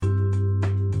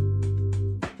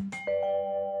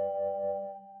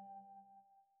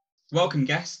Welcome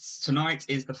guests. Tonight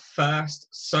is the first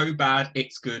So Bad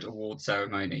It's Good award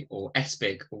ceremony, or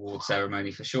SBIG award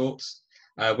ceremony for short.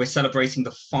 We're celebrating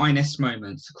the finest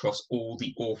moments across all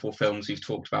the awful films we've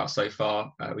talked about so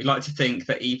far. We like to think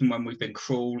that even when we've been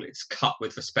cruel, it's cut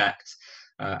with respect.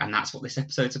 And that's what this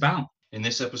episode's about. In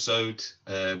this episode,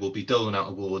 we'll be doling out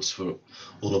awards for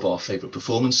all of our favourite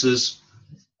performances,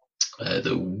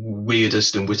 the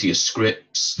weirdest and wittiest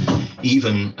scripts.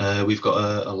 Even we've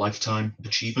got a Lifetime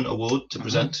Achievement Award to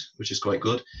present, which is quite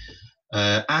good.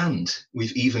 And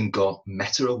we've even got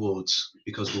Meta Awards,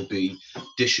 because we'll be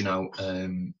dishing out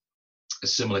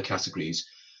similar categories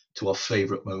to our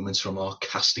favourite moments from our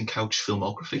casting couch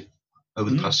filmography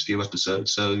over the past few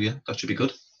episodes. So yeah, that should be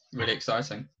good. Really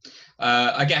exciting.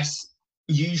 I guess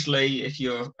usually if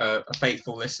you're a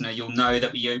faithful listener, you'll know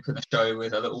that we open the show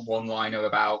with a little one-liner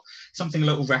about something, a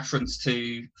little reference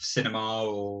to cinema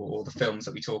or the films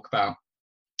that we talk about.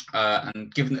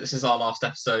 And given that this is our last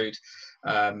episode,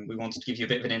 we wanted to give you a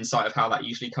bit of an insight of how that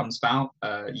usually comes about.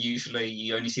 Usually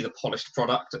you only see the polished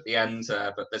product at the end,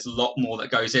 but there's a lot more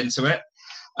that goes into it.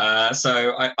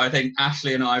 So I think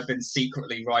Ashley and I have been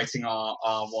secretly writing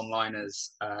our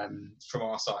one-liners from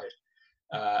our side.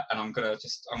 And I'm gonna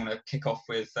kick off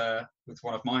with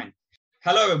one of mine.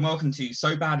 Hello and welcome to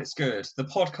So Bad It's Good, the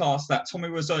podcast that Tommy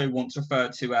Wiseau once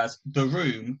referred to as The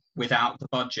Room without the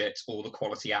budget or the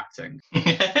quality acting.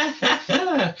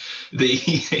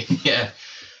 Yeah,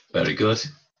 very good.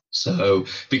 So,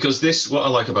 because what I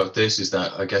like about this is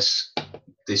that I guess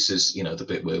this is, the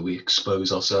bit where we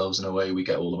expose ourselves in a way, we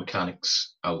get all the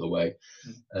mechanics out of the way.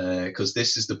 Because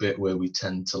this is the bit where we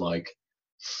tend to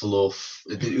fluff.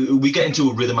 We get into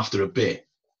a rhythm after a bit,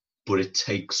 but it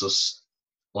takes us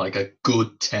like a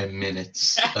good 10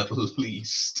 minutes at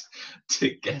least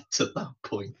to get to that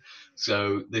point.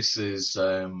 So this is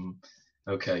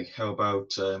okay. How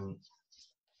about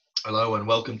hello and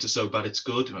welcome to So Bad It's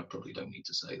Good, and I probably don't need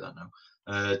to say that now.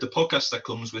 The podcast that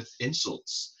comes with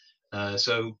insults.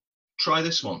 So try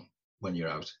this one when you're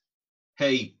out.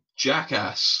 Hey,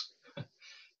 jackass.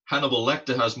 Hannibal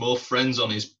Lecter has more friends on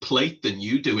his plate than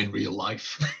you do in real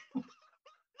life.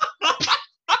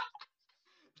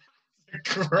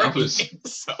 So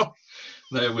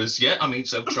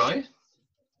try it.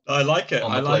 I like it.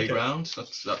 On the playground.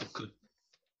 That could.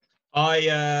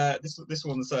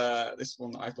 This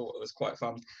one I thought was quite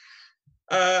fun.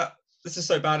 This is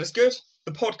So Bad It's Good,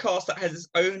 the podcast that has its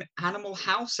own Animal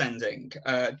House ending.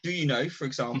 Do you know, for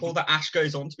example, that Ash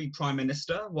goes on to be Prime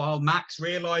Minister while Max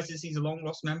realises he's a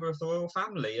long-lost member of the royal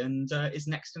family and is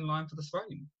next in line for the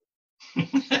throne?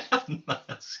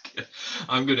 That's good.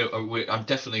 I'm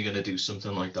definitely gonna do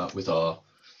something like that with our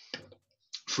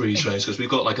freeze frames, because we've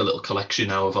got like a little collection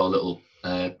now of our little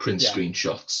print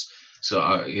screenshots. So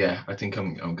I think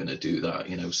I'm gonna do that.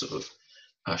 Sort of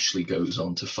Ashley goes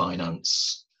on to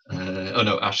finance.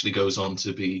 Ashley goes on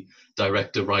to be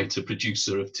director, writer,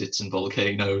 producer of Tits and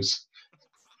Volcanoes.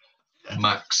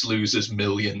 Max loses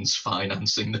millions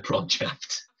financing the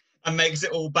project. And makes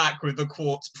it all back with the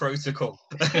Quartz Protocol.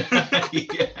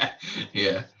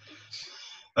 Yeah.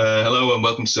 Hello and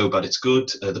welcome to So Bad It's Good,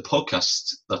 the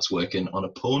podcast that's working on a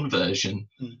porn version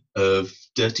of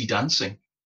Dirty Dancing.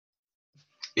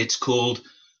 It's called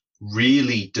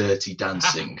Really Dirty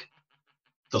Dancing,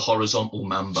 the Horizontal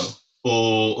Mambo.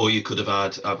 Or you could have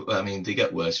had, they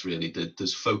get worse really.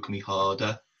 There's Folk Me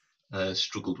Harder,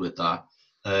 struggled with that.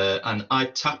 And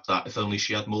I'd tap that if only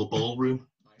she had more ballroom.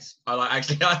 I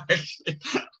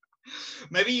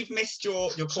maybe you've missed your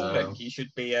calling. You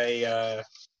should be a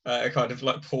kind of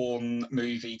like porn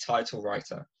movie title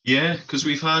writer. Yeah, because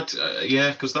we've had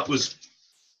because that was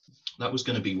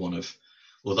going to be one of,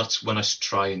 well, that's when I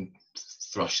try and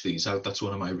thrash these out. That's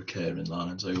one of my recurring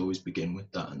lines. I always begin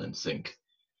with that and then think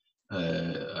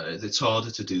it's harder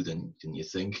to do than you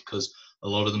think, because a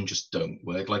lot of them just don't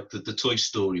work. Like the Toy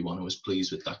Story one, I was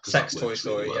pleased with that. Sex Toy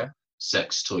Story, well. Yeah.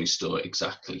 Sex Toy Story,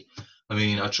 exactly.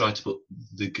 I tried to put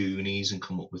the Goonies and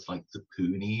come up with like the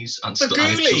Poonies and the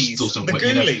Ghoulies. The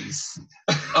Ghoulies.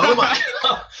 Oh my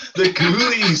god, the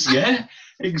Ghoulies, yeah,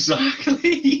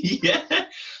 exactly, yeah.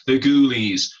 The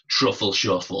Ghoulies, Truffle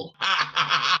Shuffle.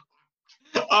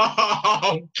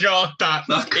 Oh god,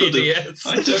 that's hideous.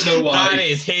 I don't know why. That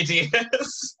is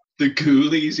hideous. The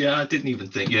Ghoulies, yeah, I didn't even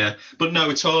think, yeah. But no,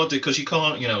 it's hard because you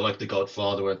can't, like The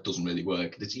Godfather, where it doesn't really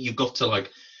work. You've got to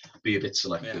be a bit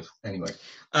selective. Yeah. Anyway,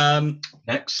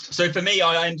 next. So for me,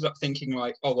 I ended up thinking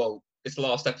it's the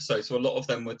last episode, so a lot of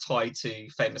them were tied to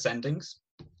famous endings.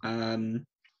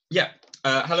 Yeah.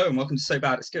 Hello and welcome to So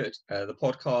Bad It's Good, the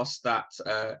podcast that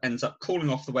ends up calling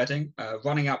off the wedding,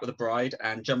 running out with the bride,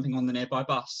 and jumping on the nearby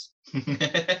bus.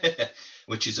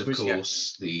 Which is, of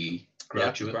course, The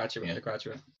Graduate. The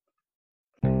Graduate.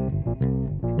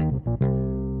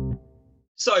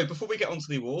 So before we get on to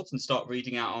the awards and start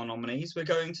reading out our nominees, we're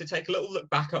going to take a little look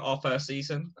back at our first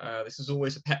season. This is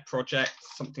always a pet project,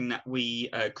 something that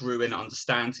we grew in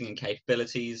understanding and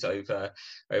capabilities over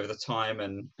the time,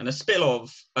 and a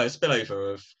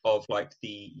spillover of like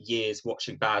the years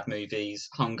watching bad movies,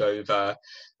 hungover,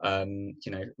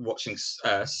 watching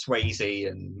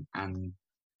Swayze and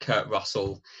Kurt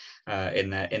Russell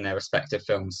in their respective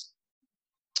films.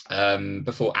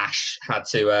 Before Ash had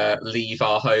to leave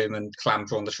our home and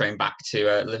clamber on the train back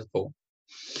to Liverpool.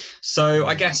 So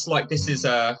I guess like this is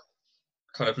a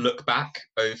kind of look back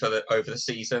over the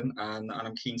season, and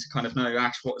I'm keen to kind of know,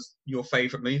 Ash, what's your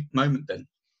favourite moment then?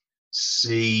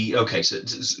 Okay, so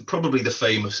it's probably the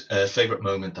famous favourite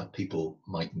moment that people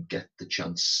mightn't get the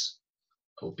chance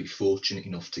or be fortunate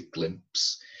enough to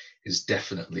glimpse is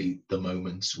definitely the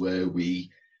moments where we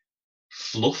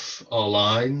fluff our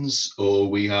lines, or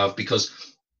we do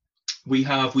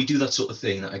that sort of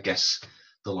thing that I guess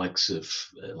the likes of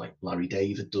like Larry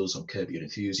David does on Curb Your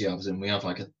Enthusiasm. We have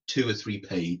like a 2 or 3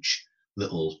 page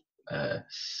little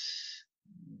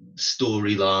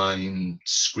storyline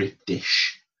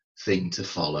script-ish thing to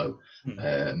follow,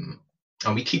 and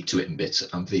we keep to it in bits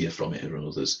and veer from it in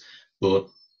others. But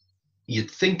you'd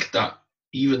think that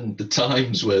even the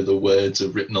times where the words are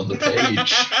written on the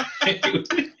page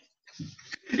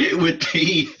it would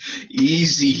be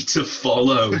easy to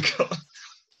follow.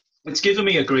 It's given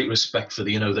me a great respect for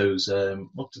those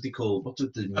what did the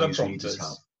newsreaders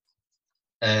have?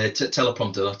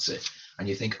 Teleprompter, that's it. And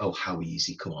you think, oh, how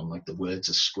easy, come on, like the words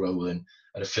are scrolling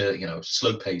at a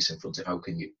slow pace in front of it, how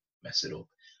can you mess it up?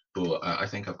 But I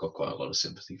think I've got quite a lot of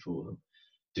sympathy for them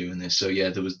doing this. So yeah,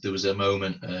 there was a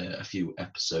moment a few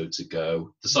episodes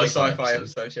ago, the sci-fi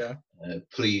episode, yeah.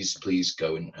 Please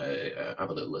go and have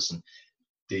a little listen.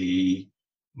 The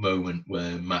moment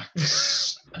where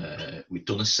Max, we'd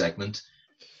done a segment,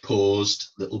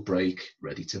 paused, little break,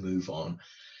 ready to move on.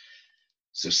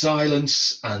 So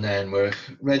silence, and then we're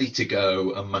ready to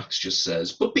go, and Max just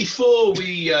says, "But before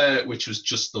we," which was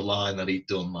just the line that he'd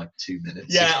done like 2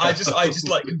 minutes. Yeah, ago. I just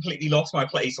like completely lost my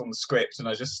place on the script, and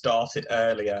I just started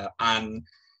earlier, and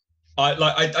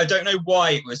I don't know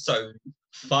why it was so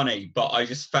funny, but I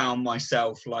just found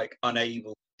myself like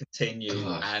unable to continue,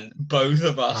 and both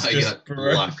of us just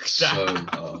broke down so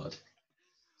hard.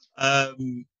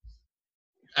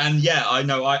 And yeah, I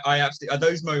know I absolutely,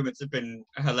 those moments have been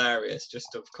hilarious,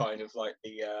 just of kind of like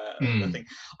the thing.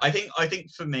 I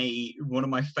think for me, one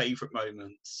of my favourite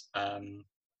moments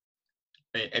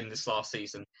in this last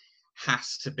season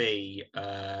has to be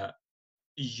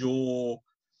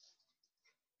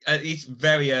it's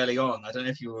very early on. I don't know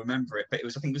if you remember it, but I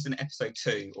think it was in episode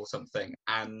 2 or something,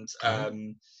 and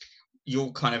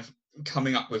you're kind of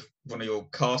coming up with one of your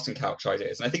casting couch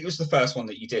ideas, and I think it was the first one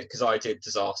that you did, because I did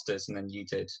disasters and then you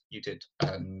did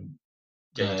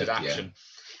action,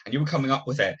 and you were coming up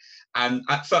with it, and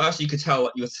at first you could tell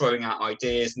that you were throwing out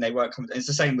ideas and they weren't coming. It's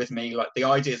the same with me, like the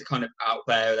ideas are kind of out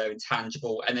there, they're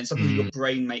intangible, and then suddenly your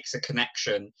brain makes a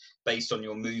connection based on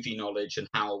your movie knowledge and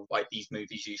how like these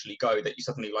movies usually go, that you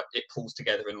suddenly like it pulls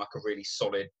together in like a really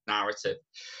solid narrative.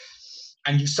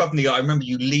 And you suddenly, I remember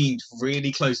you leaned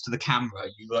really close to the camera,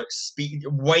 you like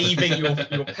waving your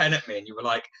pen at me, and you were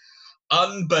like,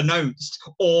 "Unbeknownst,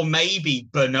 or maybe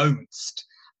beknownst."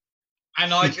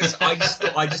 And I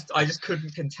just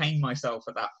couldn't contain myself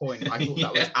at that point. I thought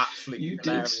that was absolutely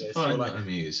hilarious. You find that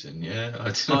amusing,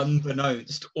 yeah.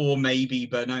 Unbeknownst, or maybe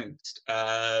beknownst.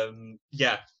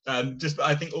 Just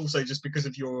I think also just because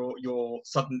of it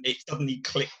suddenly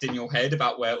clicked in your head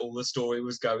about where all the story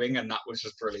was going, and that was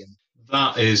just brilliant.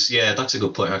 That's a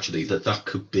good point actually. That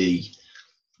could be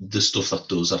the stuff that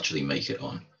does actually make it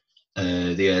on.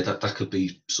 That could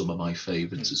be some of my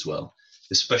favourites as well,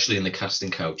 especially in the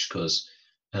casting couch, because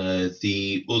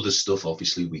the other stuff,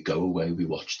 obviously, we go away, we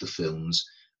watch the films,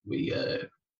 we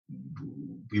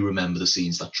remember the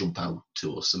scenes that jump out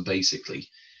to us, and basically,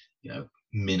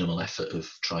 minimal effort of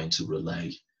trying to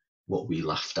relay what we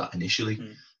laughed at initially.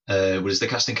 Whereas the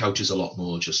casting couch is a lot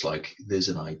more just like, there's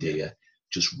an idea,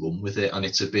 just run with it, and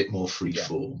it's a bit more free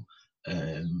form.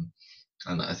 And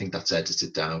I think that's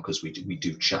edited down because we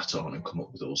do chat on and come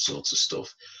up with all sorts of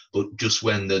stuff. But just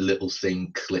when the little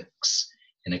thing clicks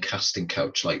in a casting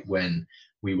couch, like when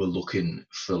we were looking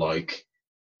for like,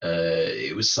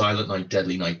 it was Silent Night,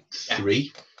 Deadly Night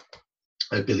 3,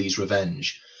 Billy's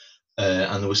Revenge.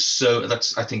 And there was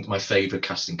that's, I think, my favourite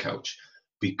casting couch.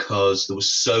 because there were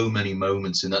so many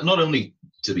moments in that. Not only,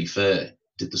 to be fair,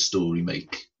 did the story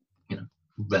make,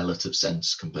 relative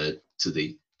sense compared to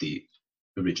the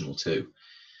original two,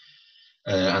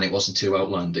 and it wasn't too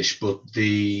outlandish, but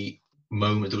there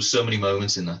were so many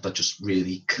moments in that just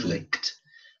really clicked.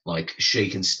 Like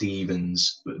Shakin'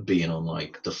 Stevens being on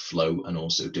like the float and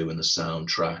also doing the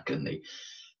soundtrack, and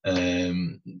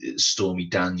the Stormy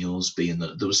Daniels being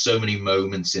there were so many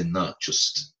moments in that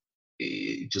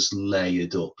it just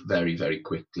layered up very, very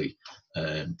quickly.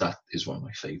 That is one of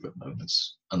my favourite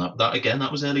moments. And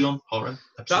that was early on horror.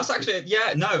 That's actually,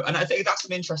 and I think that's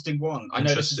an interesting one. I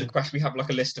know this is a question, we have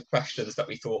like a list of questions that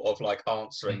we thought of like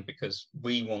answering because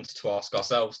we wanted to ask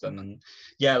ourselves them. And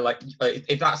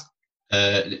if that's...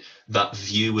 that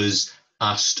viewers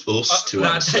asked us to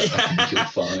answer, I think you'll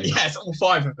find. Yes, all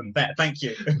 5 of them there, thank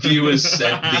you. Viewers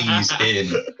sent these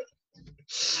in.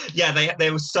 Yeah, they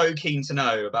were so keen to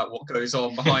know about what goes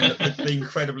on behind the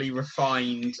incredibly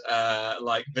refined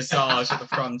visage at the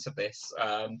front of this.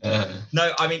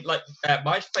 No, I mean,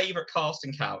 my favourite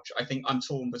casting couch, I think I'm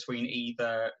torn between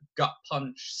either Gut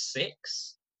Punch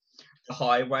 6, The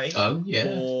Highway,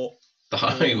 or The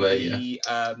Highway,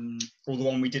 or the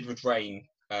one we did with Rain,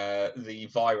 the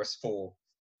Virus 4.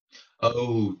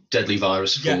 Oh, Deadly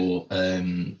Virus 4.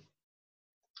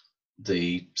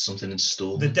 The something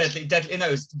installment. The deadly. No,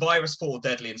 it's Virus 4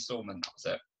 Deadly Installment. That was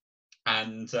it.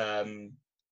 And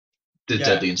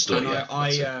Deadly Installment.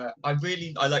 I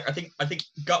think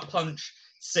Gut Punch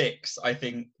 6, I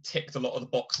think, ticked a lot of the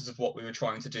boxes of what we were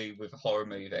trying to do with a horror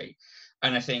movie.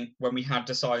 And I think when we had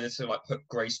decided to put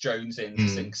Grace Jones in to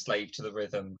sing Slave to the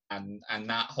Rhythm, and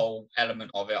that whole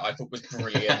element of it, I thought was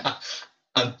brilliant.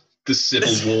 And the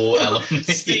Civil War element.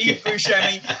 Steve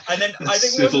Buscemi, and then I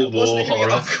think Civil War horror.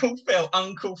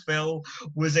 Uncle Phil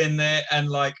was in there,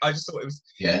 and I just thought it was.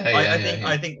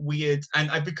 I think weird,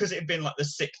 and because it had been the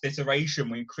 6th iteration,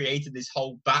 we created this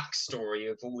whole backstory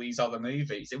of all these other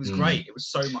movies. It was great. It was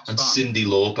so much fun. And Cyndi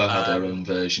Lauper had her own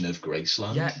version of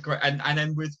Graceland. Yeah, great. And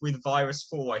then with Virus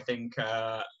 4, I think.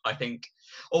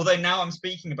 Although now I'm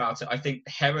speaking about it, I think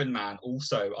Heron Man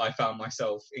also I found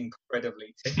myself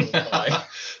incredibly tickled by.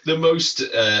 The most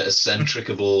eccentric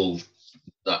of all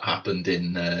that happened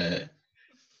in...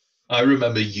 I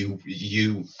remember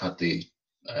you had the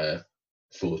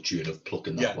fortune of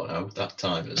plucking that one out that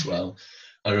time as well.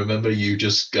 I remember you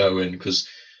just going, because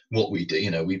what we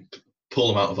do, we pull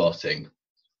them out of our thing.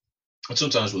 And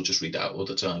sometimes we'll just read out,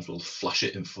 other times we'll flash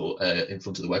it in front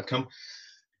of the webcam.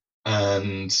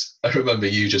 And I remember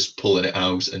you just pulling it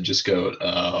out and just going,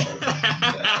 oh,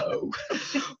 no.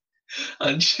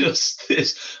 And just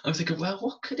this, I'm thinking, well,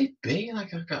 what could it be?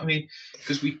 I mean,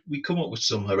 because we come up with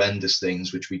some horrendous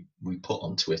things, which we put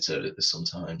on Twitter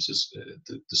sometimes as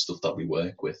the stuff that we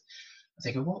work with. I'm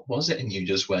thinking, what was it? And you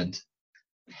just went,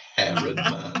 Heron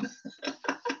Man.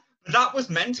 That was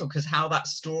mental, because how that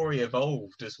story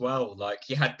evolved as well.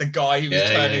 You had the guy who was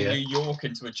turning New York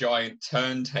into a giant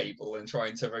turntable and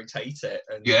trying to rotate it.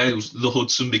 And the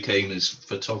Hudson became his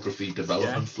photography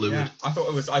development fluid. Yeah. I thought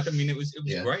it was. I mean, it was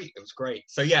great. It was great.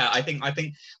 So I think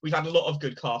we've had a lot of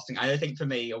good casting. And I think for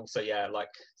me also,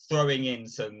 throwing in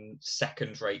some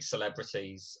second-rate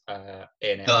celebrities in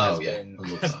it has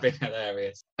been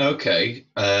hilarious. Okay,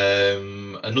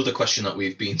 another question that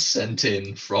we've been sent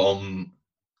in from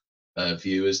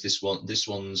viewers. This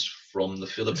one's from the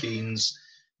Philippines.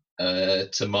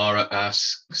 Tamara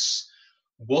asks,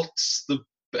 what's the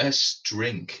best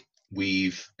drink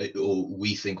we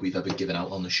think we've ever given out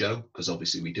on the show? Because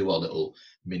obviously we do our little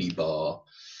mini bar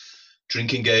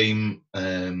drinking game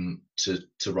to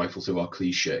rifle through our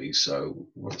cliches. So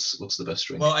what's the best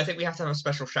drink? Well, I think we have to have a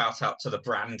special shout out to the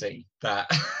brandy that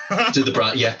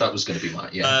that was going to be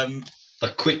mine.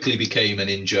 That quickly became an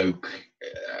in-joke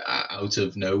out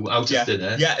of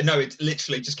dinner. Yeah, no, it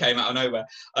literally just came out of nowhere.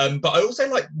 But I also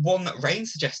like one that Rain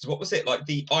suggested. What was it?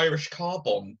 The Irish car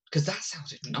bomb, because that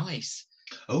sounded nice.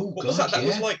 Oh, what God, was that? That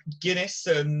was Guinness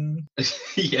and...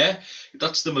 Yeah,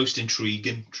 that's the most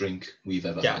intriguing drink we've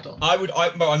ever had on. I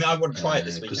want to try it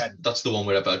this weekend. That's the one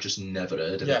where I've just never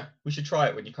heard of it. Yeah, we should try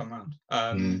it when you come round.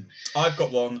 I've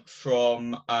got one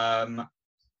from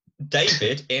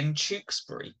David in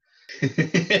Tewkesbury.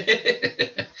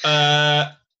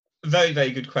 Very,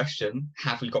 very good question.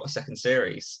 Have we got a second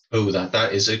series? Oh,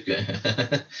 that is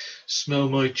a smell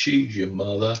my cheese, you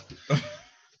mother.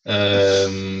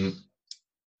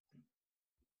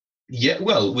 Yeah,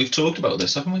 well, we've talked about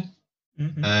this, haven't we?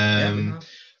 Mm-hmm.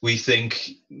 We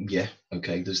think,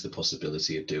 there's the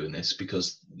possibility of doing this,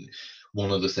 because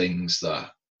one of the things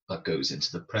that goes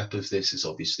into the prep of this is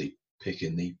obviously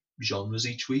picking the genres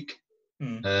each week.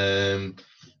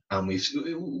 and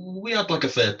we had like a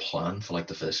fair plan for like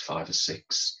the first 5 or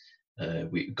 6.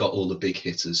 We got all the big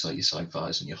hitters like your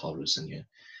sci-fis and your horrors and your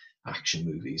action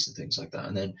movies and things like that.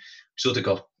 And then we sort of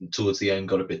got towards the end,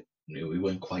 got a bit, we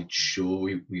weren't quite sure.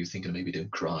 We were thinking of maybe doing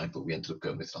crime, but we ended up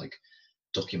going with like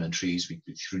documentaries. We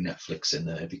threw Netflix in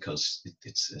there because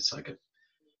it's like a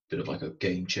bit of like a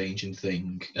game changing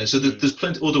thing. So there's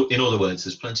plenty. In other words,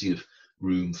 there's plenty of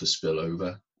room for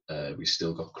spillover. We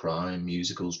still got crime,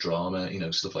 musicals, drama,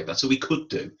 stuff like that. So we could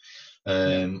do.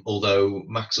 Although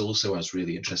Max also has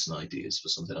really interesting ideas for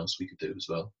something else we could do as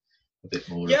well. A bit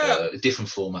more of a different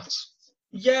formats.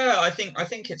 Yeah, I think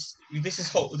this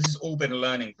has all been a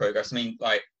learning progress. I mean,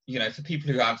 like, for people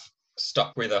who have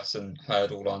stuck with us and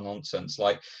heard all our nonsense,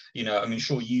 like, I mean,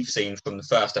 sure, you've seen from the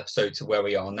first episode to where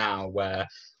we are now, where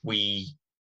we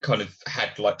kind of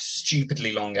had like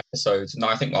stupidly long episodes. And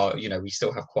I think, we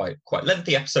still have quite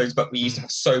lengthy episodes, but we used to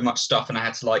have so much stuff, and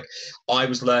I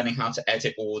was learning how to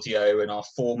edit audio, and our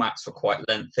formats were quite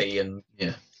lengthy, and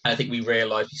I think we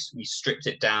realised we stripped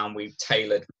it down, we've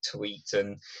tailored, tweaked,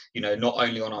 and not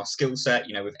only on our skill set,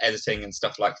 with editing and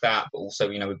stuff like that, but also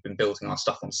we've been building our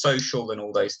stuff on social and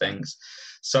all those things.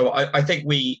 So I think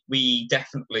we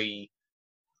definitely,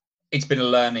 it's been a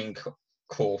learning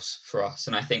course for us,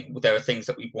 and I think there are things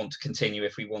that we want to continue.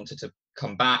 If we wanted to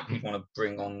come back, we want to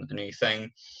bring on a new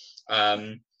thing.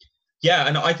 And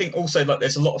I think also, like,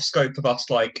 there's a lot of scope of us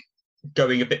like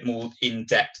going a bit more in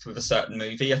depth with a certain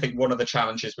movie. I think one of the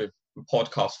challenges with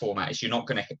podcast format is you're not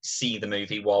going to see the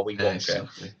movie while we watch it,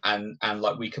 and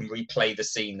like we can replay the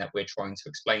scene that we're trying to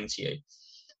explain to you.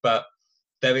 But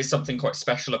there is something quite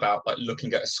special about like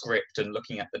looking at a script and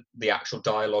looking at the actual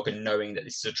dialogue and knowing that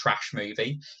this is a trash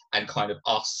movie, and kind of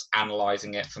us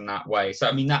analysing it from that way. So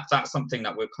I mean, that's something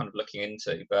that we're kind of looking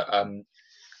into. But I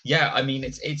mean,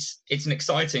 it's an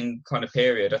exciting kind of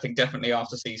period. I think definitely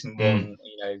after season 1,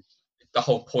 the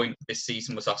whole point of this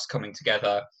season was us coming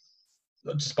together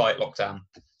despite lockdown.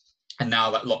 And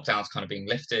now that lockdown's kind of being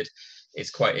lifted,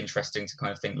 it's quite interesting to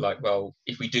kind of think like, well,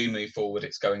 if we do move forward,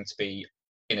 it's going to be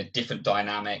in a different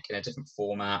dynamic, in a different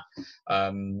format,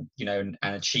 and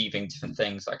achieving different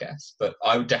things, I guess. But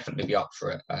I would definitely be up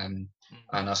for it. And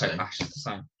I hope Ash is the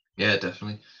same. Yeah,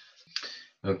 definitely.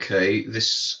 Okay,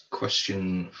 this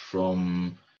question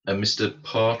from Mr.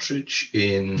 Partridge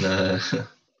in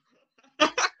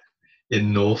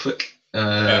in Norfolk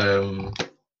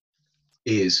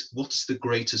is, what's the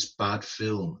greatest bad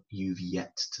film you've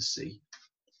yet to see?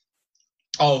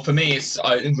 Oh, for me, it's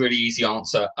a really easy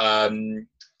answer.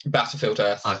 Battlefield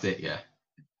Earth. I think, yeah.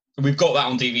 We've got that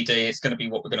on DVD. It's going to be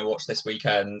what we're going to watch this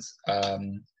weekend.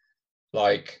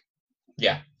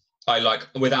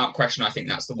 Without question, I think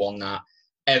that's the one that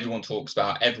everyone talks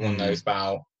about, everyone knows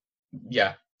about.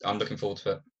 Yeah, I'm looking forward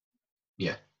to it.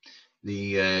 Yeah.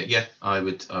 I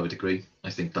would agree.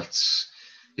 I think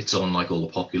it's on like all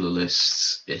the popular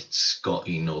lists. It's got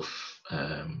enough.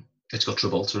 It's got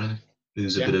Travolta in it,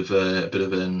 who's a bit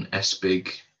of an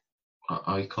S-big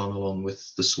icon, along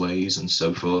with the Sways and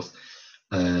so forth.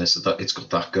 So that it's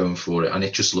got that going for it, and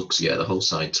it just looks, the whole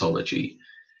Scientology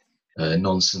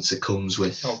nonsense it comes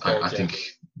with. I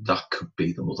think that could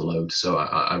be the mother lode. So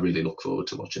I really look forward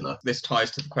to watching that. This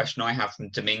ties to the question I have from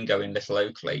Domingo in Little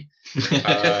Oakley,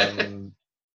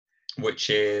 which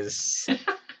is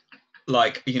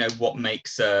like, what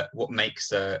makes a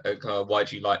why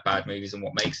do you like bad movies, and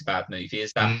what makes a bad movie?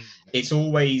 Is that it's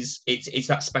always it's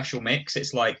that special mix.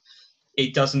 It's like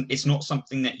it's not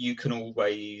something that you can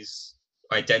always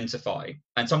identify,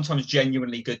 and sometimes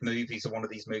genuinely good movies are one of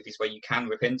these movies where you can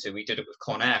rip into. We did it with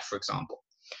Con Air, for example.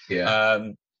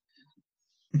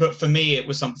 But for me, it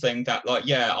was something that, like,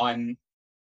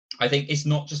 I think it's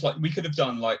not just like, we could have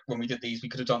done, like, when we did these, we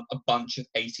could have done a bunch of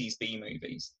 80s B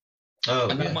movies.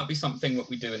 And that might be something that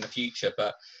we do in the future,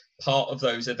 but part of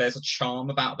those there's a charm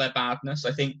about their badness.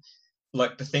 I think,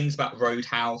 like, the things about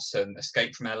Roadhouse and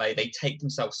Escape from LA, they take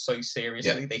themselves so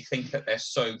seriously. They think that they're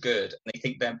so good, and they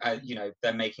think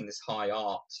they're making this high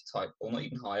art type, or not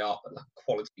even high art, but like a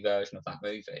quality version of that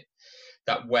movie.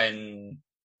 That when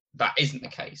that isn't the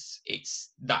case,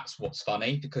 that's what's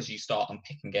funny, because you start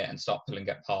unpicking it and start pulling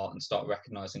it apart and start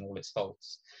recognizing all its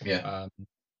faults.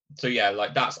 So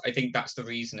I think that's the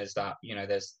reason, is that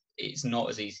it's not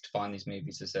as easy to find these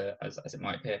movies as it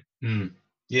might appear.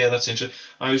 Yeah, that's interesting.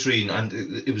 I was reading, and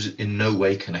it was in no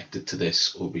way connected to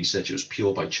this or research. It was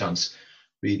pure by chance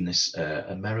reading this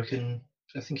American.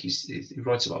 I think he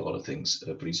writes about a lot of things,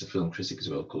 but he's a film critic as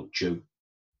well, called Joe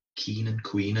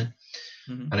Queenan.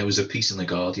 And it was a piece in The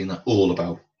Guardian that all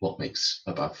about what makes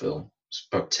a bad film. It's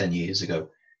about 10 years ago,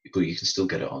 but you can still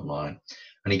get it online.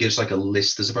 And he gives like a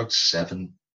list. There's about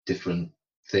 7 different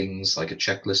things, like a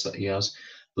checklist that he has.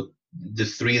 But the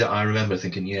three that I remember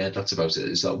thinking, yeah, that's about it,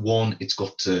 is that one, it's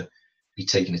got to be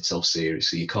taking itself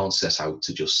seriously. You can't set out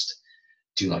to just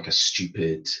do like a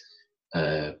stupid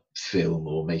film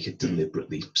or make it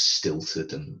deliberately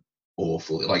stilted and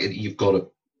awful. Like you've got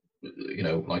to,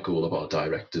 like all of our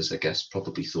directors, I guess,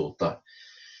 probably thought that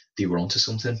they were onto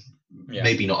something. Yeah.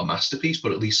 Maybe not a masterpiece,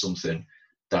 but at least something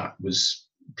that was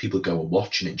people go and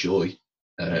watch and enjoy,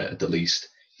 at the least.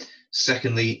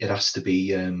 Secondly, it has to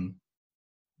be.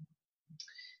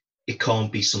 It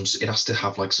can't be it has to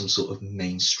have like some sort of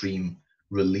mainstream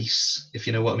release, if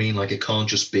you know what I mean. Like it can't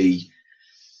just be.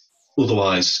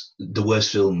 Otherwise, the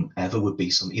worst film ever would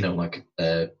be some, like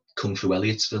Kung Fu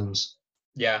Elliot's films.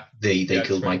 Yeah. They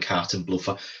Killed My Cat and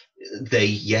Bloodfire.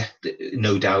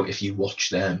 No doubt, if you watch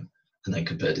them and then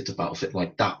compared it to Battlefield,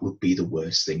 like that would be the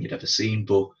worst thing you'd ever seen.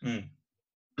 But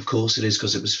of course it is,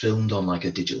 because it was filmed on like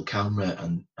a digital camera,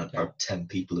 and about 10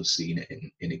 people have seen it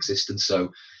in existence.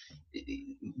 So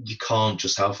you can't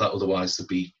just have that. Otherwise, there'd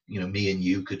be, me and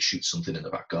you could shoot something in the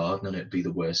back garden and it'd be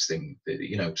the worst thing,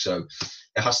 So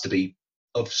it has to be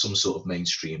of some sort of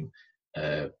mainstream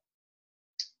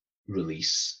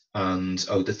release. And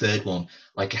the third one,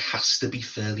 like it has to be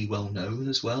fairly well known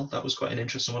as well. That was quite an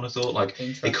interesting one, I thought. Like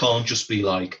it can't just be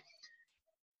like,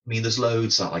 I mean, there's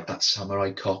loads that, like that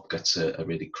Samurai Cop gets a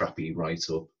really crappy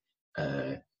write-up.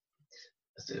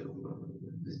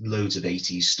 Loads of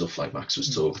 80s stuff like Max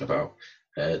was talking about.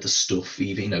 The Stuff,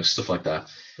 even, stuff like that.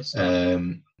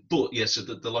 But yeah, so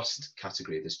the last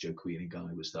category of this Joe Queenie guy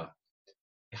was that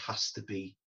it has to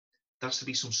be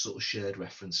some sort of shared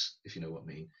reference, if you know what I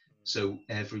mean. So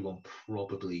everyone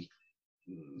probably,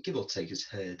 give or take, has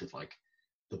heard of like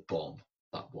the bomb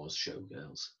that was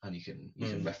Showgirls, and you can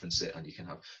reference it, and you can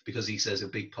have, because he says a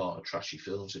big part of trashy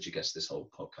films, which I guess this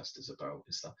whole podcast is about,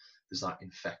 is that there's that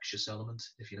infectious element,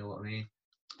 if you know what I mean.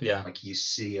 Yeah. Like you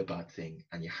see a bad thing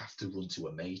and you have to run to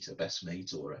a best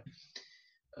mate, or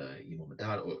your mum and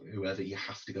dad, or whoever. You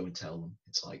have to go and tell them.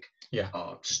 It's like,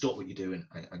 stop what you're doing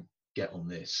and get on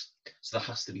this. So there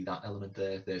has to be that element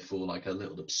there. Therefore, like a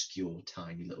little obscure,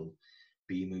 tiny little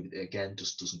B movie, again,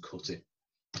 just doesn't cut it.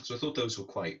 So I thought those were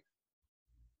quite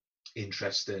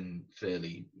interesting,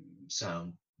 fairly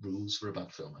sound rules for a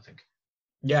bad film, I think.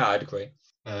 Yeah, I'd agree.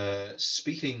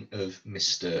 Speaking of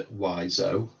Mr.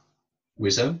 Wizzo,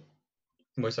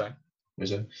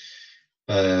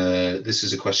 this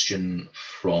is a question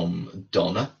from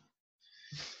Donna.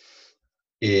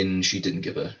 She didn't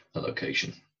give a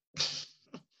location.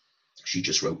 She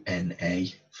just wrote NA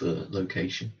for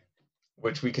location.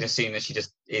 Which we can assume that she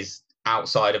just is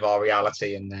outside of our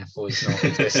reality and therefore is not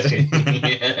existing.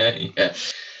 yeah.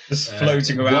 Just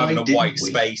floating around in a white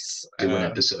space. Do an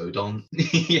episode on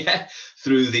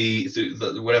through the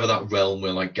whatever that realm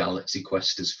where like Galaxy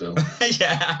Quest is filmed.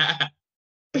 Yeah.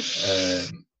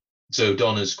 So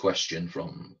Donna's question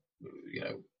from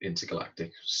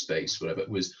intergalactic space, whatever,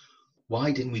 was,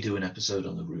 why didn't we do an episode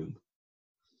on The Room?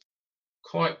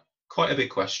 Quite a big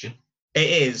question. It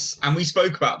is, and we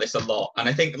spoke about this a lot, and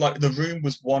I think like The Room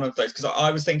was one of those, because I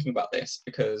was thinking about this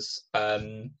because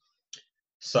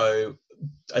so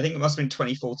I think it must have been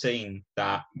 2014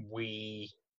 that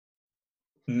we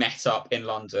met up in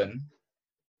London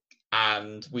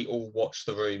and we all watched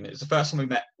The Room. It was the first time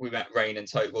we met Rain and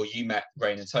Toby. Well, you met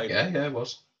Rain and Toby. Yeah, it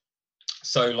was.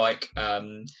 So like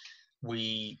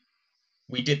we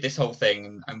did this whole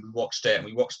thing and we watched it, and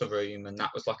we watched The Room, and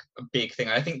that was like a big thing.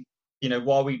 And I think,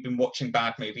 while we've been watching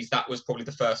bad movies, that was probably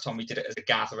the first time we did it as a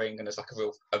gathering and as like a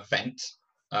real event,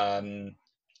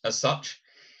 as such.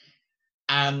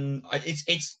 And I think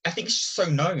it's so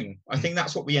known. I think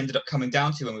that's what we ended up coming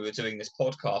down to when we were doing this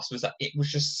podcast, was that it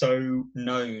was just so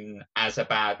known as a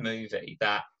bad movie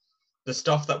that the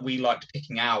stuff that we liked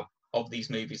picking out of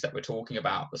these movies that we're talking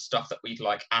about, the stuff that we'd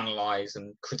like analyze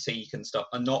and critique and stuff,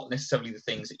 are not necessarily the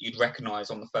things that you'd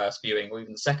recognize on the first viewing or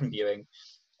even the second viewing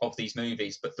of these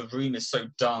movies. But The Room is so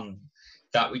done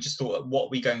that we just thought, what are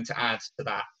we going to add to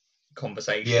that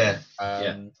conversation?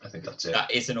 I think that's it.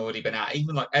 That isn't already been out.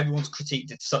 Even like everyone's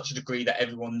critiqued it to such a degree that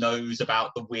everyone knows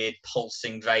about the weird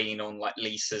pulsing vein on like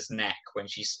Lisa's neck when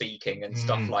she's speaking and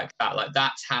stuff like that. Like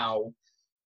that's how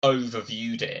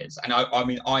overviewed it is. And I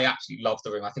mean, I actually love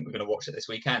The Room. I think we're going to watch it this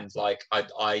weekend. Like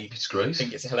it's great. I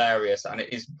think it's hilarious, and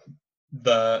it is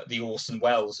the Orson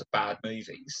Welles of bad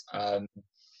movies.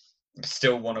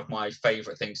 Still one of my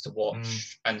favorite things to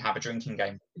watch and have a drinking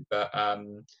game. But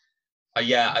I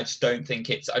just don't think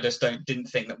didn't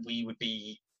think that we would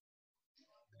be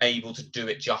able to do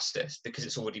it justice because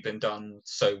it's already been done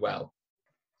so well.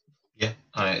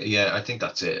 I think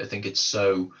that's it. I think it's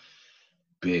so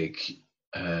big.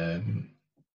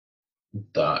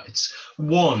 that. It's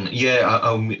one,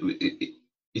 yeah.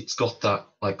 It's got that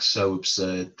like so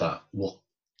absurd that what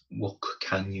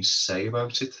can you say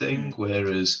about it thing.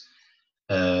 Whereas,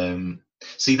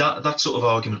 see that sort of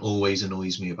argument always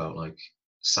annoys me about like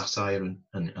satire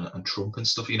and Trump and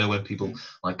stuff. You know, when people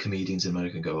like comedians in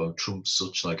America go, "Oh, Trump's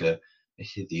such like a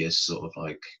hideous sort of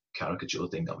like caricature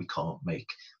thing that we can't make.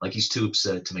 Like he's too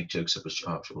absurd to make jokes of, which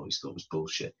I've always thought was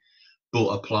bullshit." But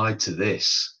applied to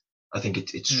this, I think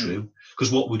it's true.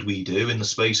 Because what would we do in the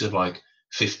space of like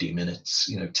 50 minutes,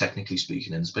 you know, technically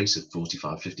speaking, in the space of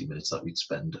 45, 50 minutes that we'd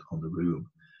spend on the room,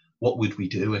 what would we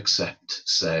do except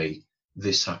say,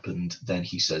 this happened, then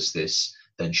he says this,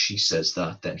 then she says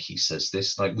that, then he says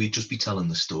this. Like, we'd just be telling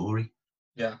the story.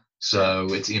 Yeah. So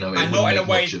it's, you know, it And wouldn't not in make a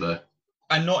way, much of a...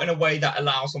 and not in a way that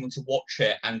allows someone to watch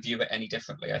it and view it any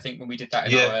differently. I think when we did that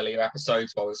in our earlier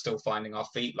episodes while we were still finding our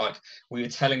feet, like we were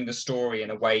telling the story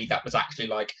in a way that was actually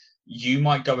like, you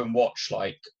might go and watch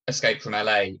like Escape from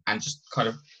LA and just kind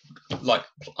of like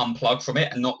unplug from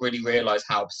it and not really realize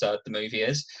how absurd the movie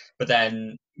is. But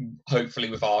then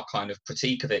hopefully with our kind of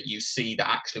critique of it, you see that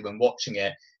actually when watching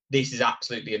it, this is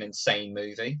absolutely an insane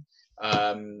movie.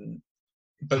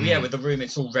 But yeah, with The Room,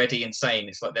 it's already insane.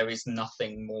 It's like there is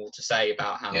nothing more to say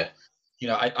about how, you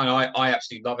know, I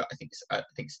actually love it. I think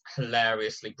it's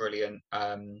hilariously brilliant.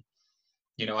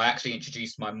 You know, I actually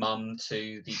introduced my mum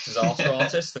to The Disaster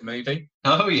Artist, the movie.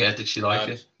 Oh yeah, did she like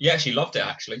it? Yeah, she loved it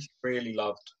actually. She really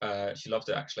loved. She loved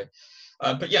it actually.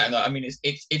 But yeah, no, I mean,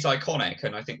 it's iconic,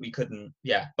 and I think we couldn't.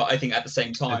 Yeah, but I think at the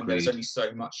same time, there's only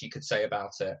so much you could say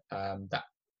about it that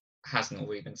hasn't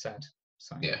already been said.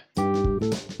 So. Yeah.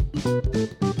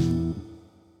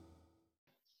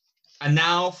 And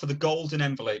now for the golden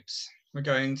envelopes. We're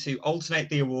going to alternate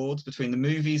the awards between the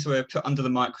movies we're put under the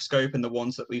microscope and the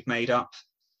ones that we've made up.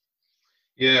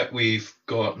 Yeah, we've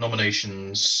got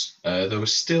nominations. They were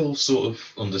still sort of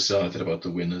undecided about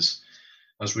the winners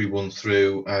as we run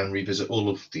through and revisit all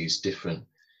of these different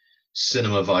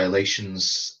cinema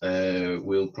violations.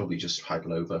 We'll probably just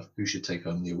haggle over who should take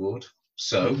home the award.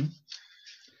 So,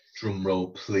 drum roll,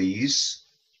 please.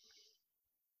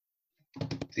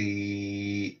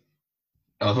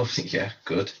 Oh yeah,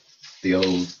 good. The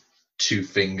old two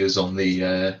fingers on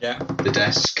the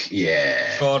desk.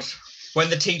 Yeah. God, when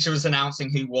the teacher was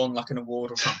announcing who won like an award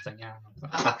or something. Yeah.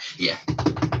 Yeah.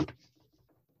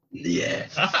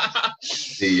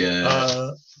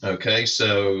 Yeah. Okay,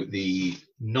 so the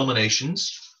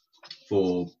nominations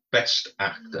for Best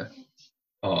Actor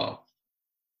are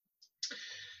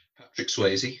Patrick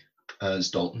Swayze as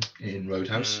Dalton in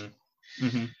Roadhouse.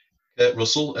 Kurt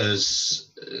Russell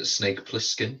as Snake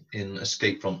Plissken in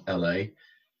Escape from LA,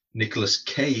 Nicolas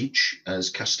Cage as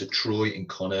Castor Troy in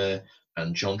Con Air,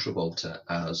 and John Travolta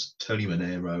as Tony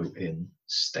Manero in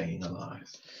Staying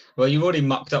Alive. Well, you've already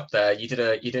mucked up there. You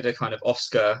did a kind of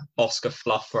Oscar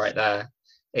fluff right there.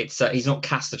 It's he's not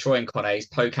Castor Troy in Con Air, he's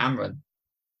Poe Cameron.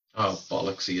 Oh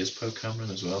bollocks, he is Poe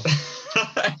Cameron as well.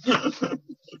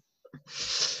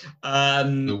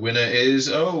 The winner is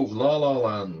La La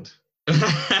Land.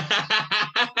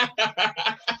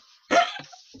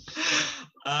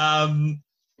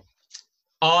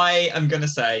 I am going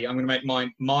to make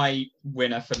my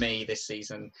winner for me this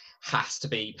season has to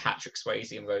be Patrick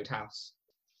Swayze in Roadhouse.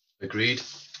 Agreed.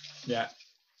 Yeah,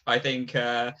 I think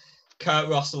Kurt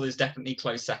Russell is definitely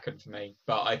close second for me,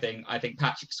 but I think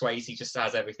Patrick Swayze just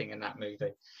has everything in that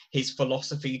movie. His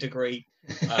philosophy degree,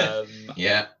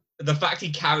 yeah. The fact he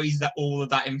carries all of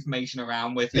that information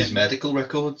around with his him. Medical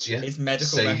records, yeah. His medical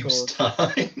saves records.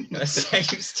 Time.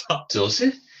 Saves time. Does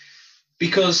it?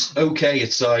 Because, okay,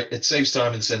 it saves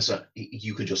time in the sense that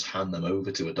you could just hand them over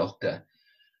to a doctor.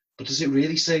 But does it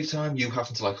really save time? You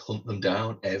having to, like, hunt them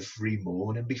down every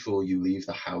morning before you leave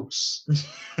the house?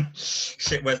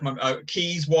 Shit, where's my...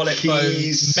 keys, wallet, phone,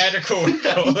 medical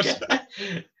record.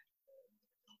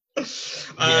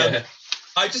 Yeah.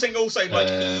 I just think also, like,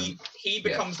 he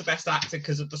becomes the best actor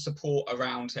because of the support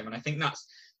around him. And I think that's,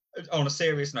 on a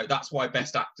serious note, that's why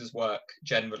best actors work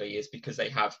generally, is because they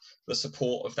have the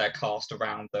support of their cast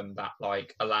around them that,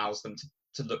 like, allows them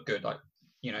to look good. Like,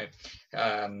 you know,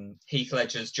 Heath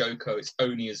Ledger's Joker, it's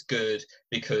only as good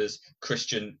because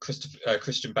Christian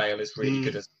Bale is really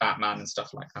good as Batman and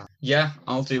stuff like that. Yeah,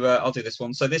 I'll do this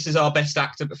one. So this is our best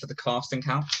actor, but for the casting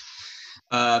count.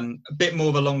 A bit more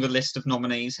of a longer list of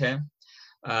nominees here.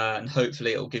 And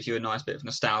hopefully it'll give you a nice bit of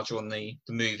nostalgia on the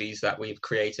movies that we've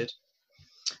created.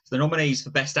 So the nominees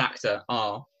for Best Actor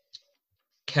are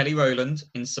Kelly Rowland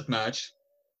in Submerge,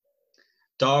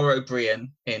 Dara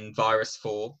O'Brien in Virus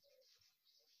 4,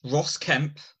 Ross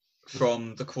Kemp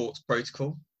from The Quartz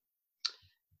Protocol,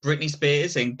 Britney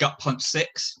Spears in Gut Punch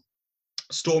 6,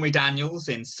 Stormy Daniels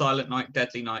in Silent Night,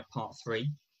 Deadly Night Part 3.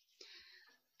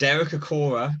 Derek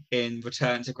Acora in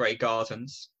Return to Grey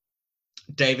Gardens.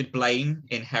 David Blaine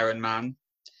in Heron Man.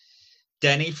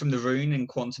 Denny from The Rune in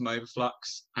Quantum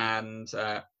Overflux. And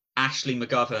Ashley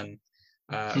McGovern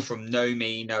from Know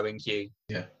Me, Knowing You.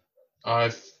 Yeah.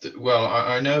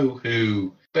 I know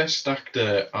who best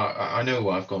actor. I know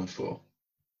what I've gone for.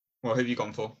 Well, who have you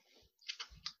gone for?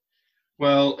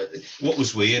 Well, what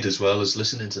was weird as well is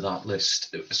listening to that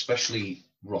list, especially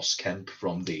Ross Kemp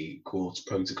from the Quartz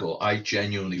Protocol. I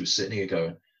genuinely was sitting here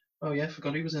going, "Oh yeah, I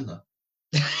forgot he was in that."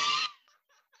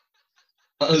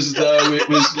 As though it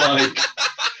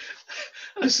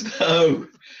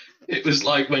was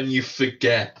like when you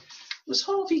forget. Was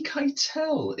Harvey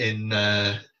Keitel in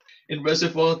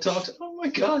Reservoir Dogs? Oh my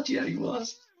God, yeah, he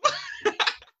was.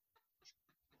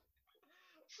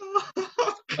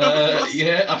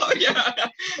 I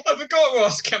forgot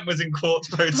Ross Kemp was in Quartz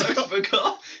Protocol. I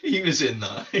forgot he was in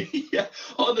that. Yeah,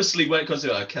 honestly, when it comes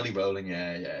to Kelly Rowland,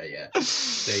 yeah.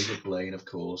 David Blaine, of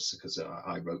course, because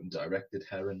I wrote and directed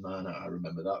Heron Man. I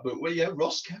remember that. But well, yeah,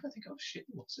 Ross Kemp. I think, oh shit,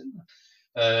 what's in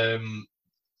that?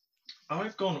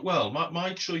 I've gone. Well,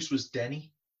 my choice was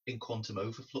Denny in Quantum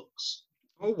Overflux.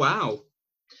 Oh wow!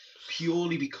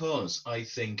 Purely because I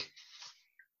think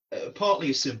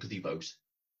partly a sympathy vote.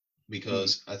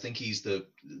 Because I think he's the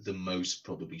most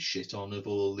probably shit on of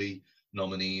all the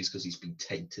nominees because he's been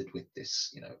tainted with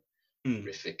this,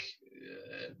 horrific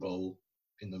role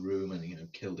in The Room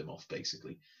and, killed him off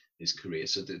basically his career.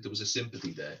 So there was a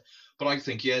sympathy there. But I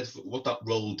think, what that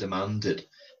role demanded,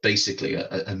 basically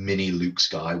a mini Luke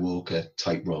Skywalker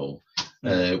type role,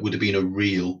 would have been a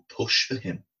real push for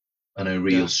him and a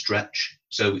real stretch.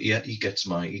 So yeah, he gets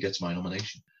my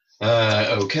nomination.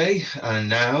 Okay, and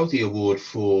now the award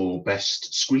for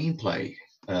Best Screenplay.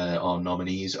 Our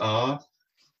nominees are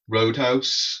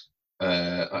Roadhouse.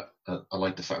 I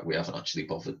like the fact we haven't actually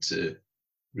bothered to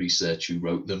research who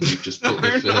wrote them. We've just put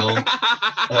the film.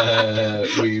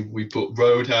 We put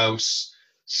Roadhouse,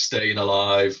 Staying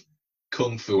Alive,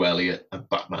 Kung Fu Elliot, and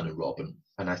Batman and Robin.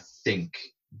 And I think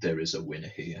there is a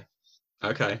winner here.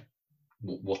 Okay.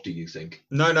 What do you think?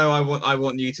 No, I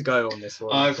want you to go on this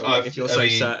one. If you're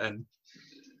certain.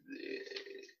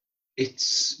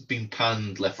 It's been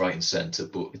panned left, right, and centre,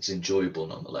 but it's enjoyable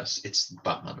nonetheless. It's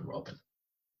Batman and Robin.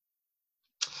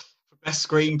 For best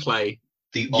screenplay.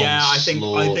 The I think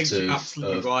you're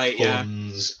absolutely right.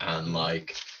 Puns and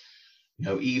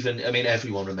even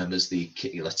everyone remembers the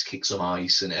Let's Kick Some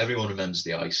Ice, and everyone remembers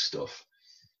the ice stuff.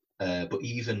 But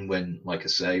even when, like I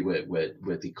say, where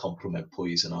they compliment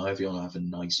Poison Ivy on having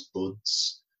nice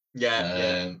buds,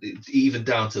 even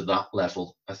down to that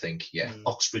level, I think,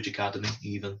 Oxbridge Academy,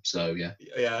 even. So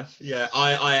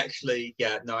I actually,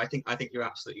 I think you're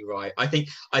absolutely right. I think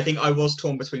I was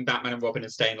torn between Batman and Robin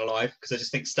and Staying Alive because I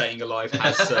just think Staying Alive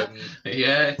has some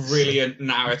brilliant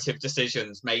narrative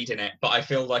decisions made in it, but I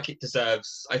feel like it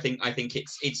deserves. I think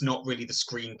it's not really the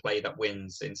screenplay that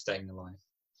wins in Staying Alive.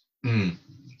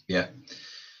 Yeah.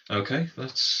 Okay,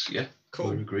 that's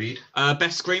cool. We're agreed.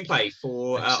 Best screenplay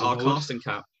for our casting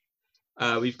cap.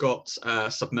 We've got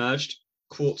Submerged,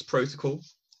 Quartz Protocol,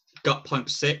 Gut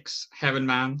Punch 6, Heron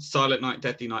Man, Silent Night,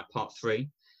 Deadly Night Part 3,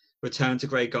 Return to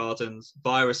Grey Gardens,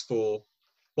 Virus 4,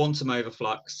 Quantum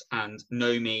Overflux, and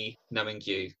Know Me, Knowing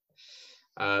You.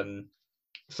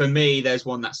 For me, there's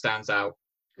one that stands out.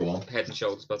 Go on. Head and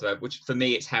shoulders above the red, which for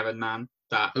me it's Heron Man.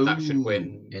 That should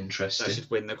win. Interesting. That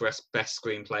should win the best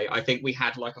screenplay. I think we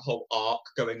had like a whole arc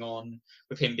going on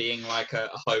with him being like a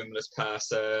homeless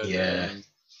person. Yeah.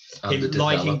 And him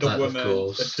liking the woman,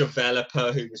 the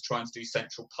developer who was trying to do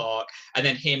Central Park, and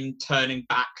then him turning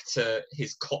back to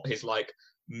his like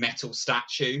metal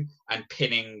statue and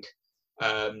pinning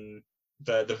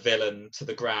the villain to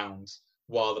the ground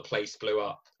while the place blew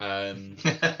up. Yeah.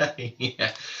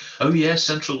 Oh yeah,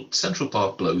 Central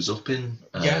Park blows up in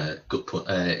in Heron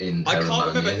I can't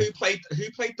remember who played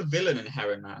the villain in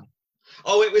Heron Man.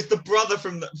 Oh, it was the brother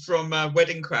from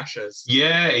Wedding Crashers.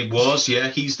 Yeah, it was. Yeah,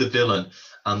 he's the villain,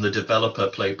 and the developer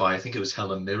played by, I think it was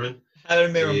Helen Mirren.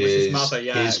 Helen Mirren was his mother.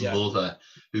 Yeah, his mother,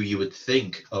 who you would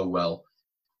think, oh well,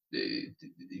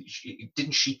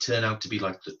 didn't she turn out to be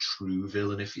like the true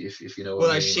villain? If you know.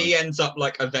 Well, she ends up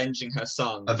like avenging her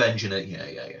son. Avenging it.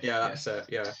 Yeah. That's it.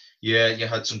 Yeah. Yeah, you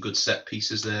had some good set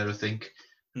pieces there, I think.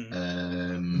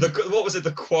 What was it?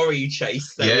 The quarry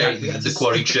chase. The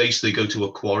quarry chase. They go to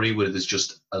a quarry where there's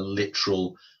just a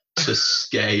literal to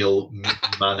scale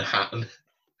Manhattan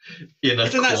in a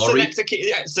quarry.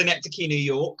 Synecdoche, New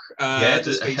York.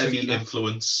 There's a heavy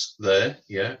influence there.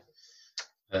 Yeah.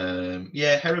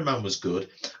 Heron Man was good.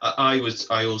 I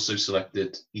also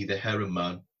selected either Heron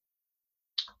Man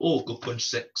All Gut Punch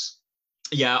 6.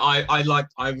 Yeah, I was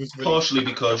really Partially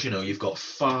because, you've got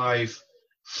five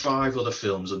other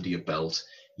films under your belt.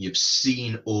 You've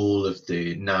seen all of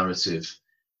the narrative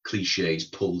cliches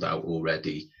pulled out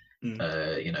already.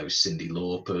 Cyndi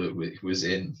Lauper was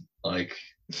in like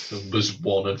numbers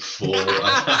 1 and 4.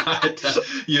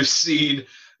 You've seen,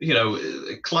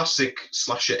 classic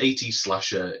slasher, 80s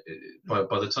slasher.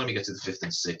 By the time you get to the 5th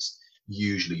and 6th,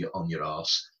 usually you're on your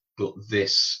arse. But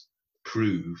this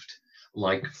proved,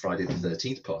 like Friday the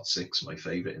 13th Part 6, my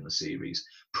favourite in the series,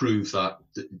 proved that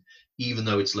even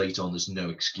though it's late on, there's no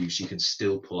excuse. You can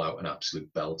still pull out an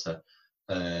absolute belter.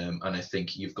 And I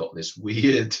think you've got this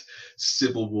weird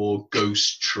Civil War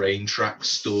ghost train track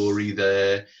story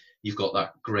there. You've got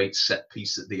that great set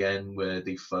piece at the end where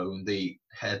they phone the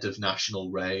head of National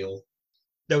Rail.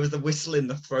 There was the whistle in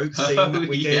the throat scene that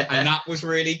we did, and that was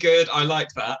really good. I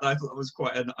liked that. I thought it was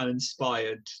quite an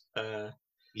inspired. That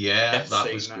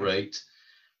was great.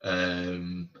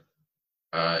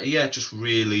 Just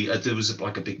really, there was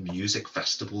like a big music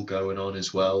festival going on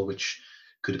as well, which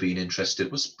could have been interesting.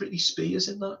 Was Britney Spears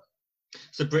in that?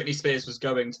 So Britney Spears was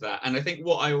going to that, and I think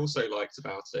what I also liked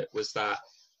about it was that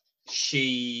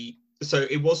so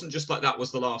it wasn't just like that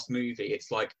was the last movie.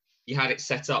 It's like you had it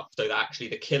set up so that actually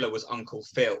the killer was Uncle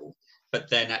Phil, but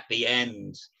then at the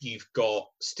end you've got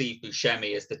Steve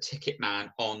Buscemi as the ticket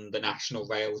man on the National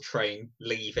Rail train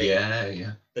leaving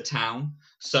the town.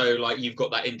 So like you've got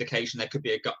that indication there could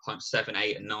be a Gut Punch 7,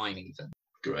 8 and 9 even.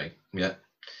 Great. Yeah.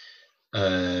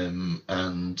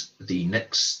 And the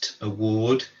next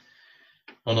award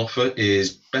on offer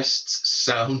is Best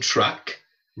Soundtrack.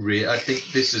 I think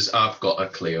I've got a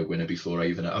clear winner before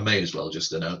I may as well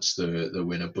just announce the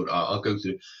winner, but I'll go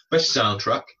through Best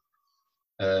Soundtrack,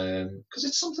 because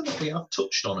it's something that we have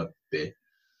touched on a bit,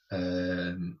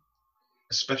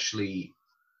 especially,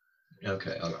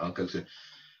 okay, I'll go through,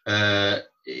 and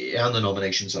the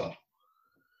nominations are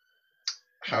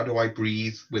How Do I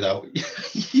Breathe Without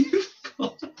You?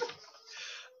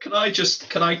 Can I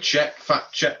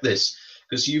fact check this?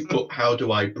 Because you've put How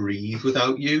Do I Breathe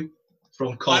Without You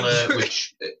from Connor,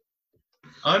 which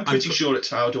I'm pretty sure it's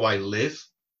How Do I Live.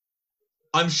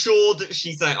 I'm sure that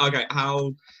she's saying, okay,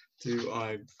 How Do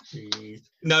I Breathe?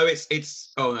 No, it's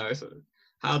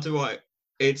How Do I,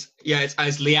 it's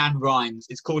as Leanne Rimes.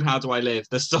 It's called How Do I Live?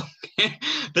 The song.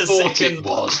 The second it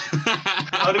was.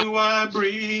 How do I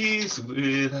breathe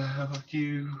without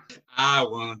you? I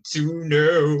want to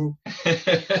know.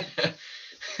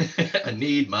 I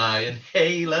need my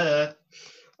inhaler.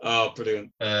 Oh,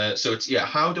 brilliant. So it's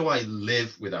How Do I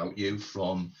Live Without You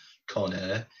from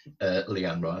Conair,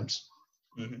 Leanne Rimes.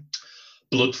 Mm-hmm.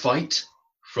 Blood Fight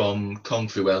from Kung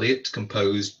Fu Elliot,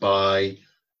 composed by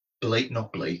Blake,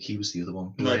 not Blake, he was the other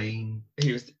one. Blaine. No,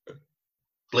 he was.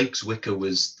 Blake Zwicker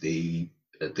was the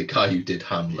guy who did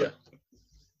Hamlet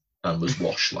and was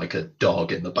washed like a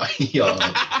dog in the backyard.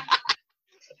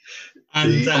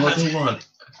 And the other one.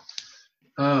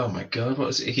 Oh my God! What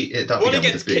was it? The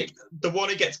one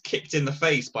who gets kicked in the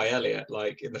face by Elliot,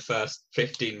 like in the first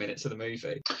 15 minutes of the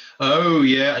movie. Oh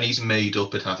yeah, and he's made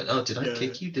up at having. Oh, did I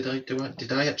kick you? Did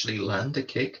I actually land a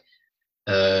kick?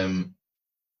 Blood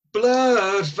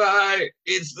fight.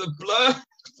 It's the blood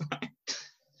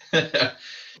fight.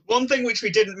 One thing we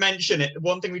didn't mention in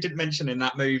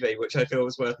that movie, which I feel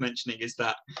was worth mentioning, is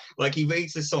that like he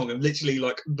reads the song and literally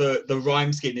like the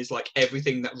rhyme scheme is like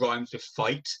everything that rhymes with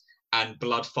fight and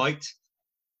blood fight.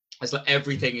 It's like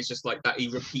everything is just like that. He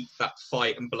repeats that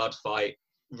fight and blood fight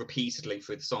repeatedly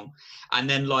through the song, and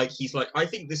then like he's like, I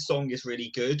think this song is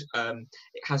really good.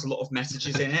 It has a lot of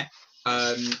messages in it.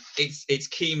 Its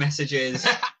key messages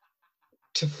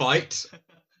to fight.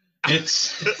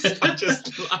 It's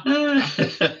just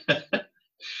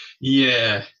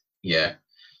yeah.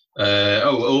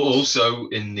 Also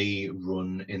in the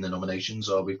nominations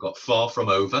we've got Far From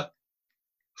Over,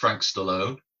 Frank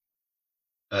Stallone,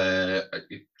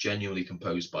 genuinely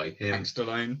composed by him. Frank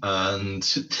Stallone. And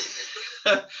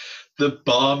the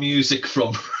bar music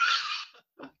from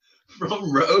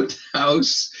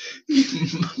Roadhouse.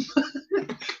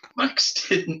 Max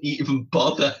didn't even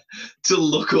bother to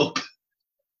look up,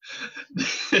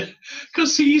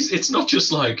 because it's not just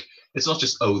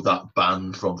that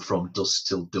band from Dusk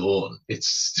Till Dawn.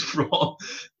 It's from.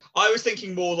 I was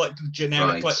thinking more like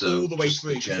generic, like all the way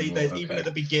through. There's even at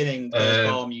the beginning, there's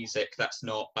bar music that's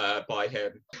not by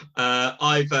him.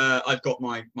 I've got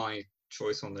my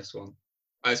choice on this one.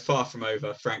 As Far From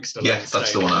Over, Frank Stallone. Yeah,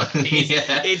 that's the one.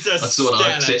 It's a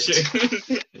stellar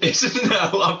tune.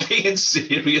 No, I'm being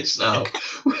serious now.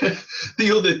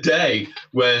 The other day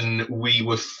when we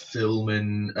were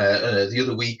filming, the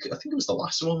other week, I think it was the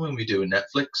last one when we were doing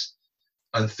Netflix,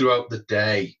 And throughout the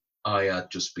day, I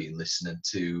had just been listening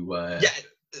to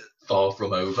Far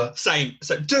From Over. Same.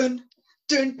 So dun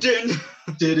dun dun.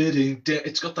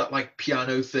 It's got that like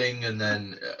piano thing, and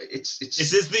then it's.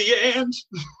 This is the end.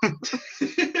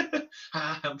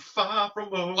 I'm far from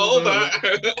over.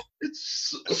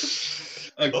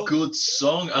 It's a good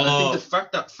song, and I think the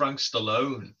fact that Frank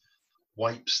Stallone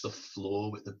wipes the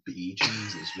floor with the Bee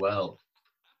Gees as well.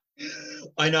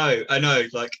 I know.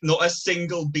 Like, not a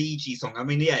single Bee Gees song. I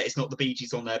mean, yeah, it's not the Bee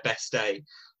Gees on their best day,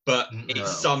 but it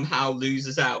somehow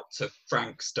loses out to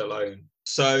Frank Stallone.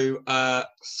 So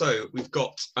we've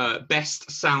got best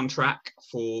soundtrack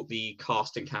for the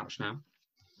casting couch now.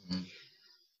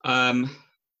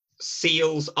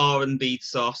 Seal's R&B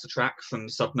disaster track from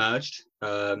Submerged.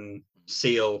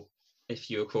 Seal,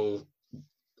 if you recall,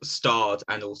 starred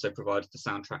and also provided the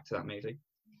soundtrack to that movie.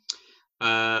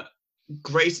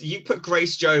 Grace, you put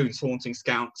Grace Jones' Haunting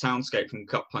Soundscape from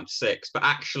Gut Punch 6, but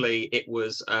actually it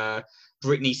was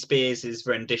Britney Spears'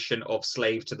 rendition of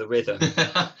Slave to the Rhythm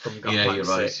from Gut Punch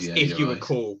 6, if you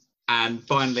recall. And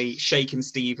finally, Shakin'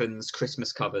 Stevens'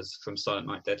 Christmas covers from Silent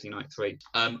Night, Deadly Night 3.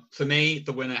 For me,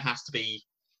 the winner has to be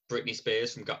Britney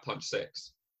Spears from Gut Punch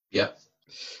 6. Yep.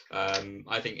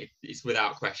 I think it's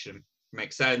without question.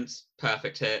 Makes sense.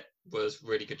 Perfect hit. Was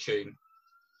really good tune.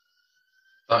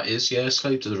 That is,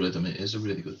 Slave to the Rhythm. It is a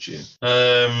really good tune.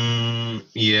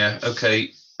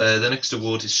 Okay. The next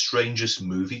award is Strangest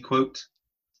Movie Quote.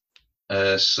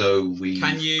 So we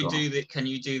can you do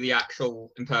the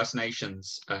actual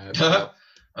impersonations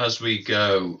as we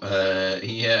go?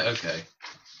 Okay.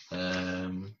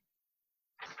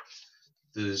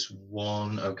 There's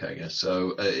one. Okay, yeah.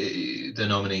 So the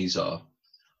nominees are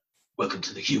 "Welcome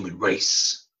to the Human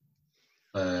Race,"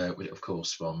 which of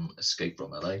course from Escape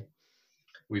from LA.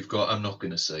 We've got. I'm not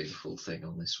going to say the full thing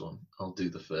on this one. I'll do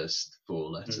the first 4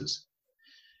 letters.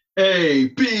 A,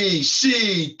 B,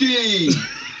 C, D.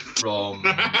 From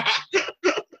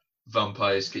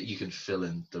Vampires. You can fill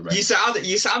in the rest.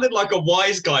 You sounded like a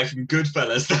wise guy from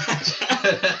Goodfellas.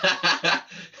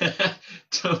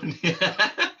 Tony,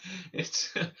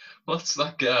 it's what's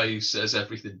that guy who says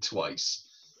everything twice?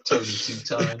 Tony 2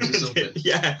 times or something.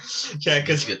 yeah,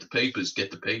 because get the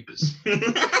papers.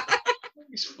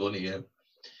 He's funny, yeah.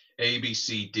 A, B,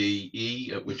 C, D,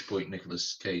 E. At which point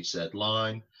Nicolas Cage said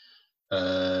line.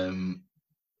 I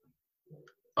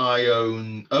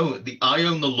own the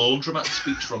laundromat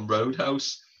speech from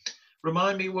Roadhouse.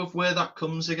 Remind me of where that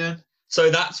comes again.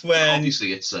 So that's when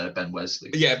obviously it's Ben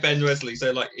Wesley. Yeah, Ben Wesley.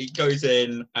 So like he goes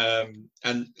in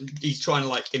and he's trying to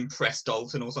like impress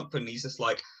Dalton or something. And he's just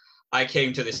like, I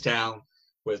came to this town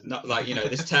with not like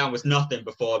this town was nothing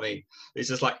before me. It's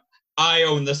just like I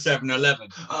own the 7-Eleven.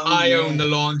 I own the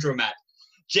laundromat.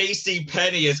 J.C.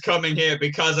 Penney is coming here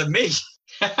because of me.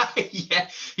 Yeah,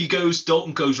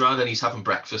 Dalton goes round and he's having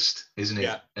breakfast, isn't he?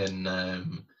 Yeah. And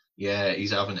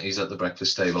he's at the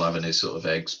breakfast table having his sort of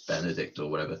eggs Benedict or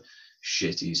whatever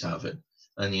shit he's having.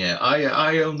 And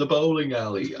I own the bowling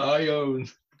alley. I own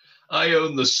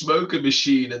the smoker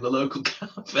machine in the local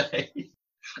cafe.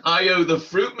 I own the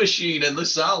fruit machine in the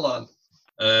salon.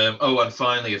 And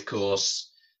finally, of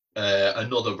course,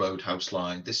 another Roadhouse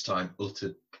line, this time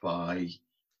uttered by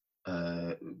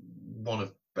one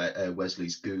of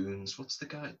Wesley's goons. What's the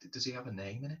guy? Does he have a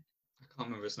name in it? I can't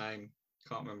remember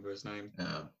his name.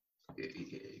 No.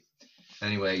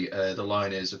 Anyway, the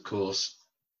line is, of course,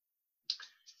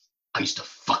 I used to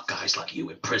fuck guys like you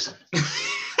in prison.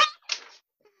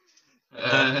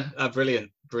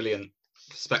 Brilliant.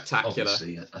 Spectacular.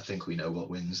 Obviously, I think we know what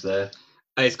wins there.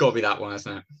 It's got to be that one,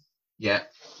 isn't it? Yeah.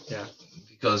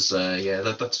 Because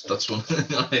that's one.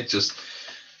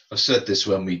 I said this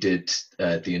when we did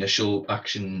the initial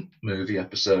action movie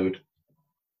episode.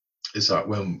 Is that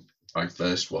when I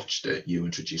first watched it, you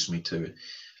introduced me to it.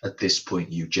 At this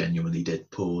point, you genuinely did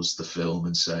pause the film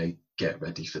and say, "Get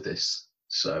ready for this."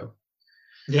 So.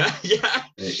 Yeah.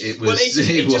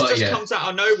 It just comes out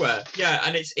of nowhere. Yeah,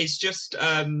 and it's just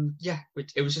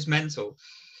it was just mental.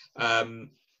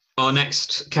 Our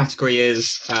next category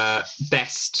is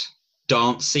best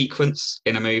dance sequence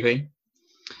in a movie.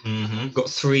 Mm-hmm. We've got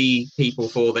 3 people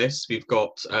for this. We've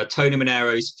got Tony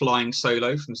Manero's Flying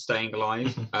Solo from Staying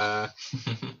Alive.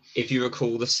 If you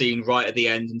recall the scene right at the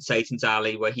end in Satan's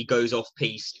Alley where he goes off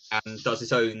piste and does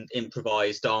his own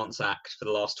improvised dance act for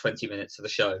the last 20 minutes of the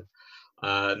show.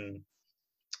 And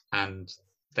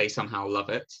they somehow love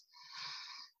it.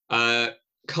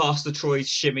 Castor Troy's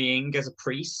shimmying as a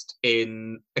priest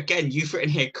in, again, you've written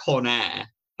here Con Air,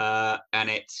 and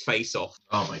it's Face Off.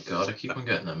 Oh my god, I keep on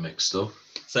getting them mixed up.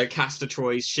 So Castor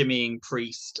Troy's shimmying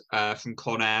priest from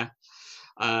Con Air.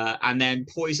 And then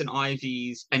Poison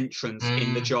Ivy's entrance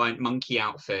in the giant monkey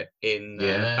outfit in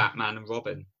Batman and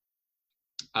Robin.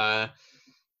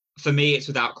 For me, it's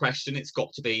without question. It's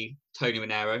got to be Tony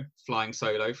Manero flying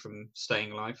solo from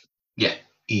Staying Alive. Yeah,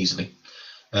 easily.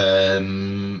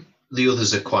 The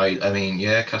others are quite. I mean,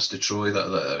 yeah, Castor Troy.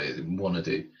 That one of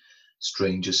the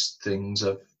strangest things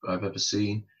I've ever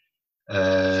seen.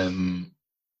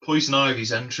 Poison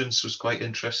Ivy's entrance was quite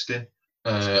interesting.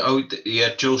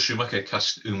 Joel Schumacher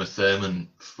cast Uma Thurman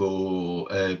for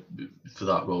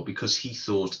that role because he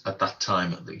thought at that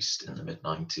time, at least in the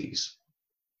mid-90s,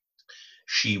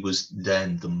 she was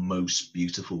then the most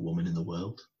beautiful woman in the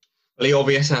world. Well, he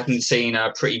obviously hadn't seen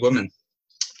Pretty Woman.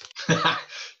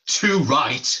 Too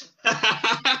right.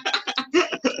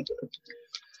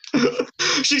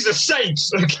 She's a saint,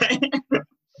 okay?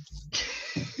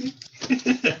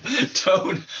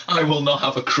 I will not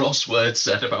have a crossword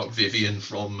said about Vivian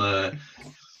from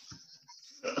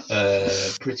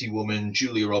Pretty Woman.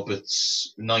 Julia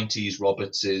Roberts, 90s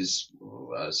Roberts is,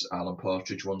 as Alan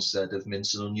Partridge once said, of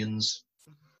mince and onions.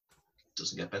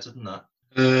 Doesn't get better than that.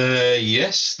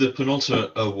 Yes, the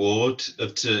penultimate award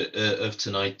of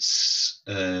tonight's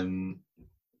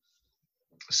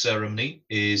ceremony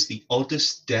is the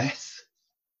oddest death.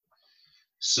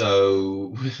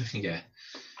 So, yeah,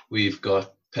 we've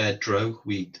got Pedro,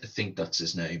 I think that's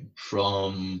his name,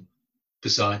 from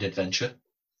Poseidon Adventure.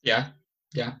 Yeah.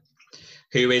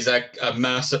 Who is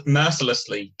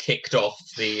mercilessly kicked off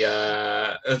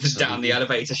down the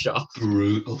elevator shaft.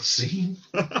 Brutal scene.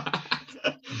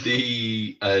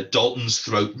 The Dalton's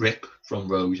throat rip from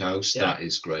Roadhouse, that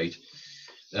is great.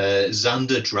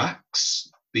 Xander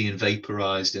Drax being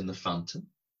vaporized in the Phantom.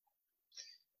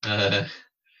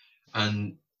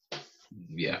 And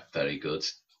yeah, very good.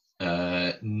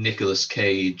 Nicolas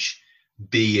Cage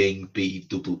being BEEing,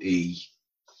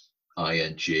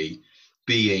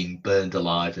 being burned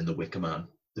alive in The Wicker Man.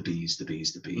 The bees.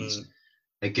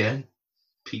 Again,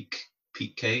 peak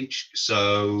Cage.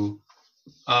 So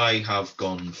I have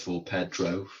gone for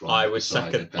Pedro. I would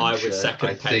second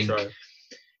Pedro.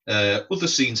 Other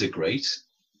scenes are great,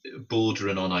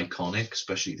 bordering on iconic,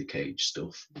 especially the Cage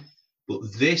stuff. But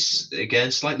this,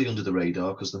 again, slightly under the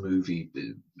radar because the movie,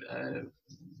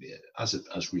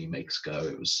 as remakes go,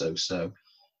 it was so.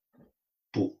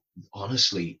 But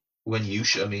honestly, when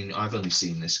I've only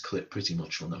seen this clip pretty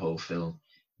much from the whole film.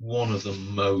 One of the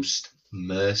most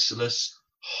merciless,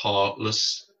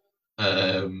 heartless,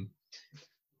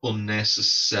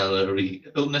 unnecessarily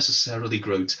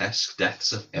grotesque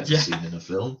deaths I've ever seen in a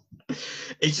film.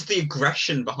 It's just the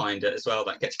aggression behind it as well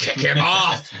that gets kick him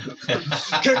off.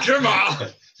 Kick him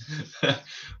off.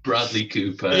 Bradley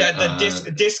Cooper. Yeah,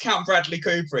 the discount Bradley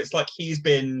Cooper. It's like he's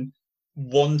been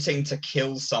wanting to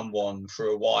kill someone for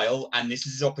a while, and this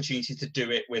is his opportunity to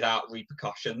do it without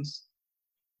repercussions.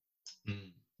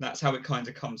 That's how it kind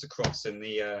of comes across in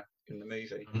the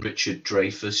movie. And Richard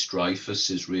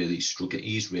Dreyfuss is really struggling.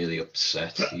 He's really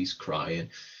upset. He's crying,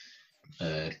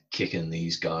 kicking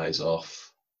these guys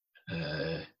off.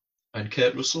 And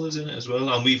Kurt Russell is in it as well.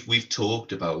 And we've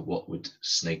talked about what would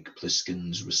Snake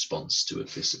Plissken's response to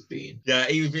this have been. Yeah,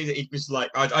 he was like,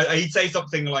 he'd say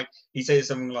something like,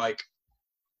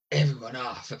 everyone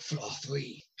off at floor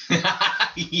 3.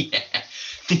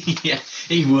 yeah,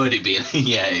 he would. It'd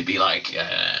be like,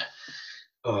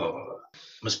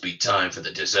 must be time for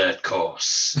the dessert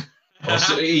course.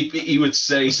 Also, he would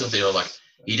say something like,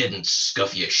 he didn't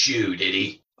scuff your shoe, did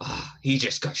he? He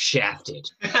just got shafted.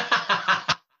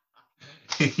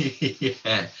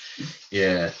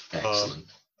 yeah, excellent.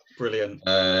 Brilliant.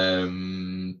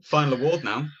 Final award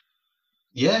now.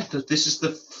 Yeah, this is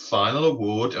the final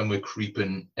award, and we're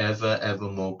creeping ever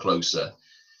more closer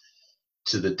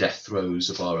to the death throes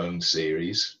of our own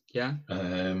series. Yeah.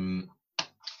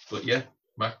 But yeah,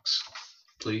 Max,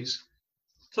 please.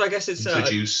 So I guess it's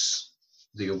introduce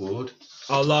the award.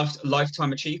 Our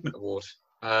lifetime achievement award.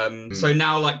 So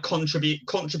now, like,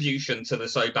 contribution to the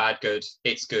So Bad Good,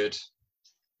 It's Good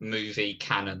movie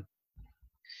canon.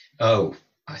 Oh,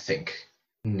 I think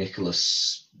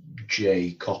Nicholas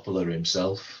J. Coppola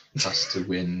himself has to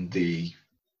win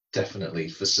definitely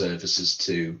for services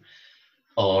to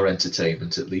our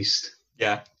entertainment, at least.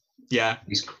 Yeah.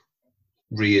 He's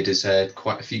reared his head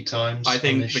quite a few times. I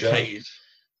think the Cage.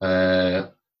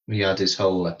 He had his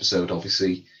whole episode,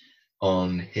 obviously,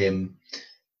 on him,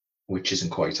 which isn't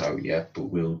quite out yet, but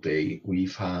will be.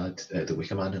 We've had The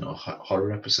Wicker Man in our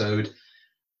horror episode,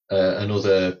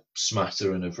 another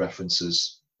smattering of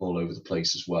references all over the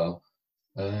place as well.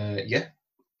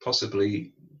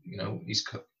 Possibly, he's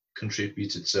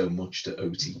contributed so much to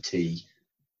OTT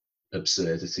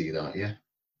absurdity that,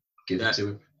 give it to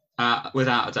him.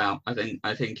 Without a doubt.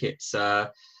 I think it's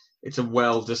a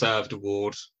well-deserved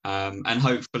award, and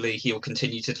hopefully he'll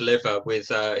continue to deliver with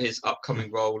his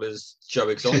upcoming role as Joe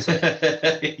Exotic.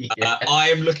 I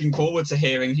am looking forward to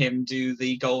hearing him do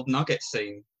the Gold Nugget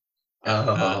scene.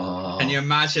 Can you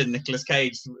imagine Nicolas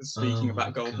Cage speaking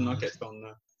about golden nuggets on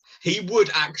there? He would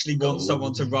actually want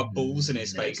someone to rub balls in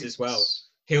his face as well.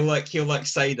 He'll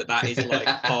say that is like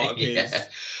part of his.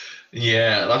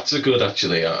 Yeah, that's a good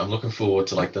actually. I'm looking forward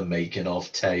to like the making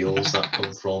of tales that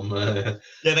come from.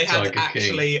 They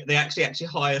actually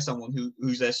hire someone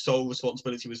whose their sole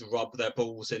responsibility was to rub their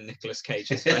balls in Nicolas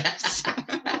Cage's face.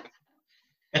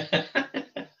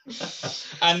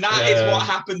 And that is what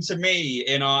happened to me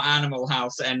in our Animal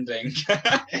House ending.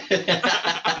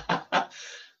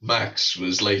 Max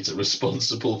was later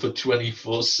responsible for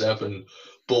 24/7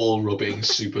 ball rubbing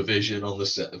supervision on the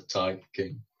set of Tiger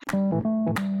King.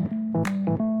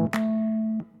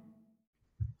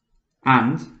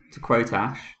 And, to quote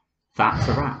Ash, that's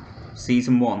a wrap.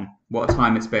 Season 1. What a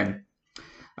time it's been.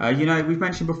 We've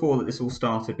mentioned before that this all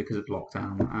started because of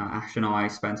lockdown. Ash and I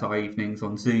spent our evenings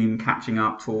on Zoom, catching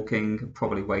up, talking,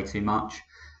 probably way too much,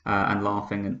 and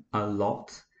laughing a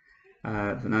lot.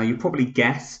 Now, you probably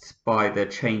guessed by the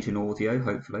change in audio,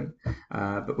 hopefully,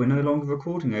 but we're no longer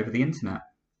recording over the internet.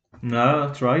 No,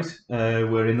 that's right.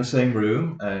 We're in the same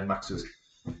room, Max's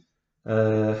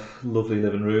lovely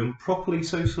living room, properly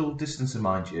social distancing,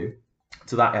 mind you.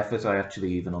 To that effort, I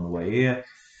actually, even on the way here,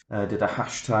 did a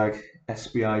hashtag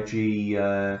SBIG,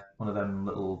 one of them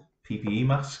little PPE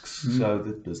masks. So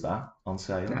there's that on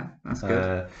sale. Yeah, that's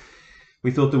good. We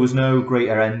thought there was no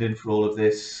greater ending for all of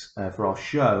this, for our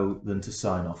show, than to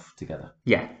sign off together.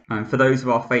 Yeah, and for those of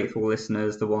our faithful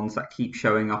listeners, the ones that keep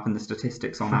showing up in the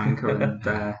statistics on Anchor and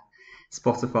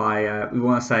Spotify, we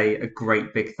want to say a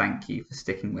great big thank you for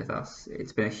sticking with us.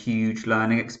 It's been a huge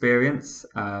learning experience,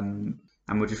 and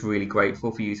we're just really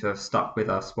grateful for you to have stuck with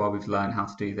us while we've learned how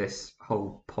to do this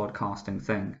whole podcasting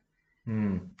thing.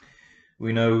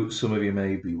 We know some of you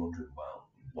may be wondering, well,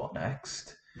 what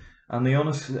next? And the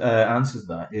honest answer to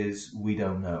that is we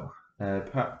don't know.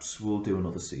 Perhaps we'll do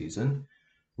another season,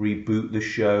 reboot the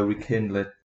show, rekindle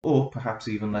it, or perhaps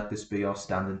even let this be our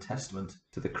standing testament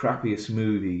to the crappiest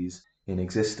movies in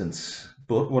existence.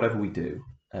 But whatever we do,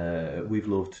 we've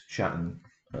loved chatting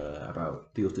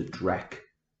about the utter dreck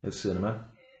of cinema,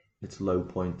 its low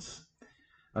points,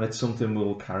 and it's something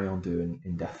we'll carry on doing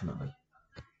indefinitely.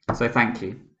 So thank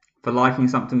you for liking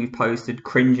something we've posted,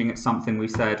 cringing at something we've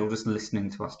said, or just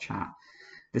listening to us chat.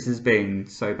 This has been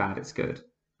So Bad It's Good,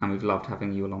 and we've loved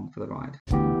having you along for the ride.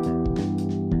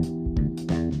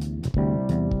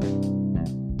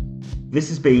 This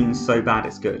has been So Bad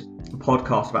It's Good, a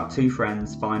podcast about two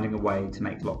friends finding a way to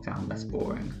make lockdown less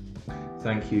boring.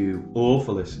 Thank you all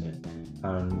for listening,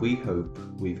 and we hope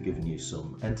we've given you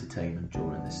some entertainment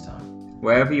during this time.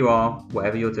 Wherever you are,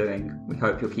 whatever you're doing, we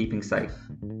hope you're keeping safe.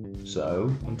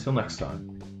 So, until next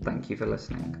time. Thank you for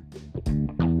listening.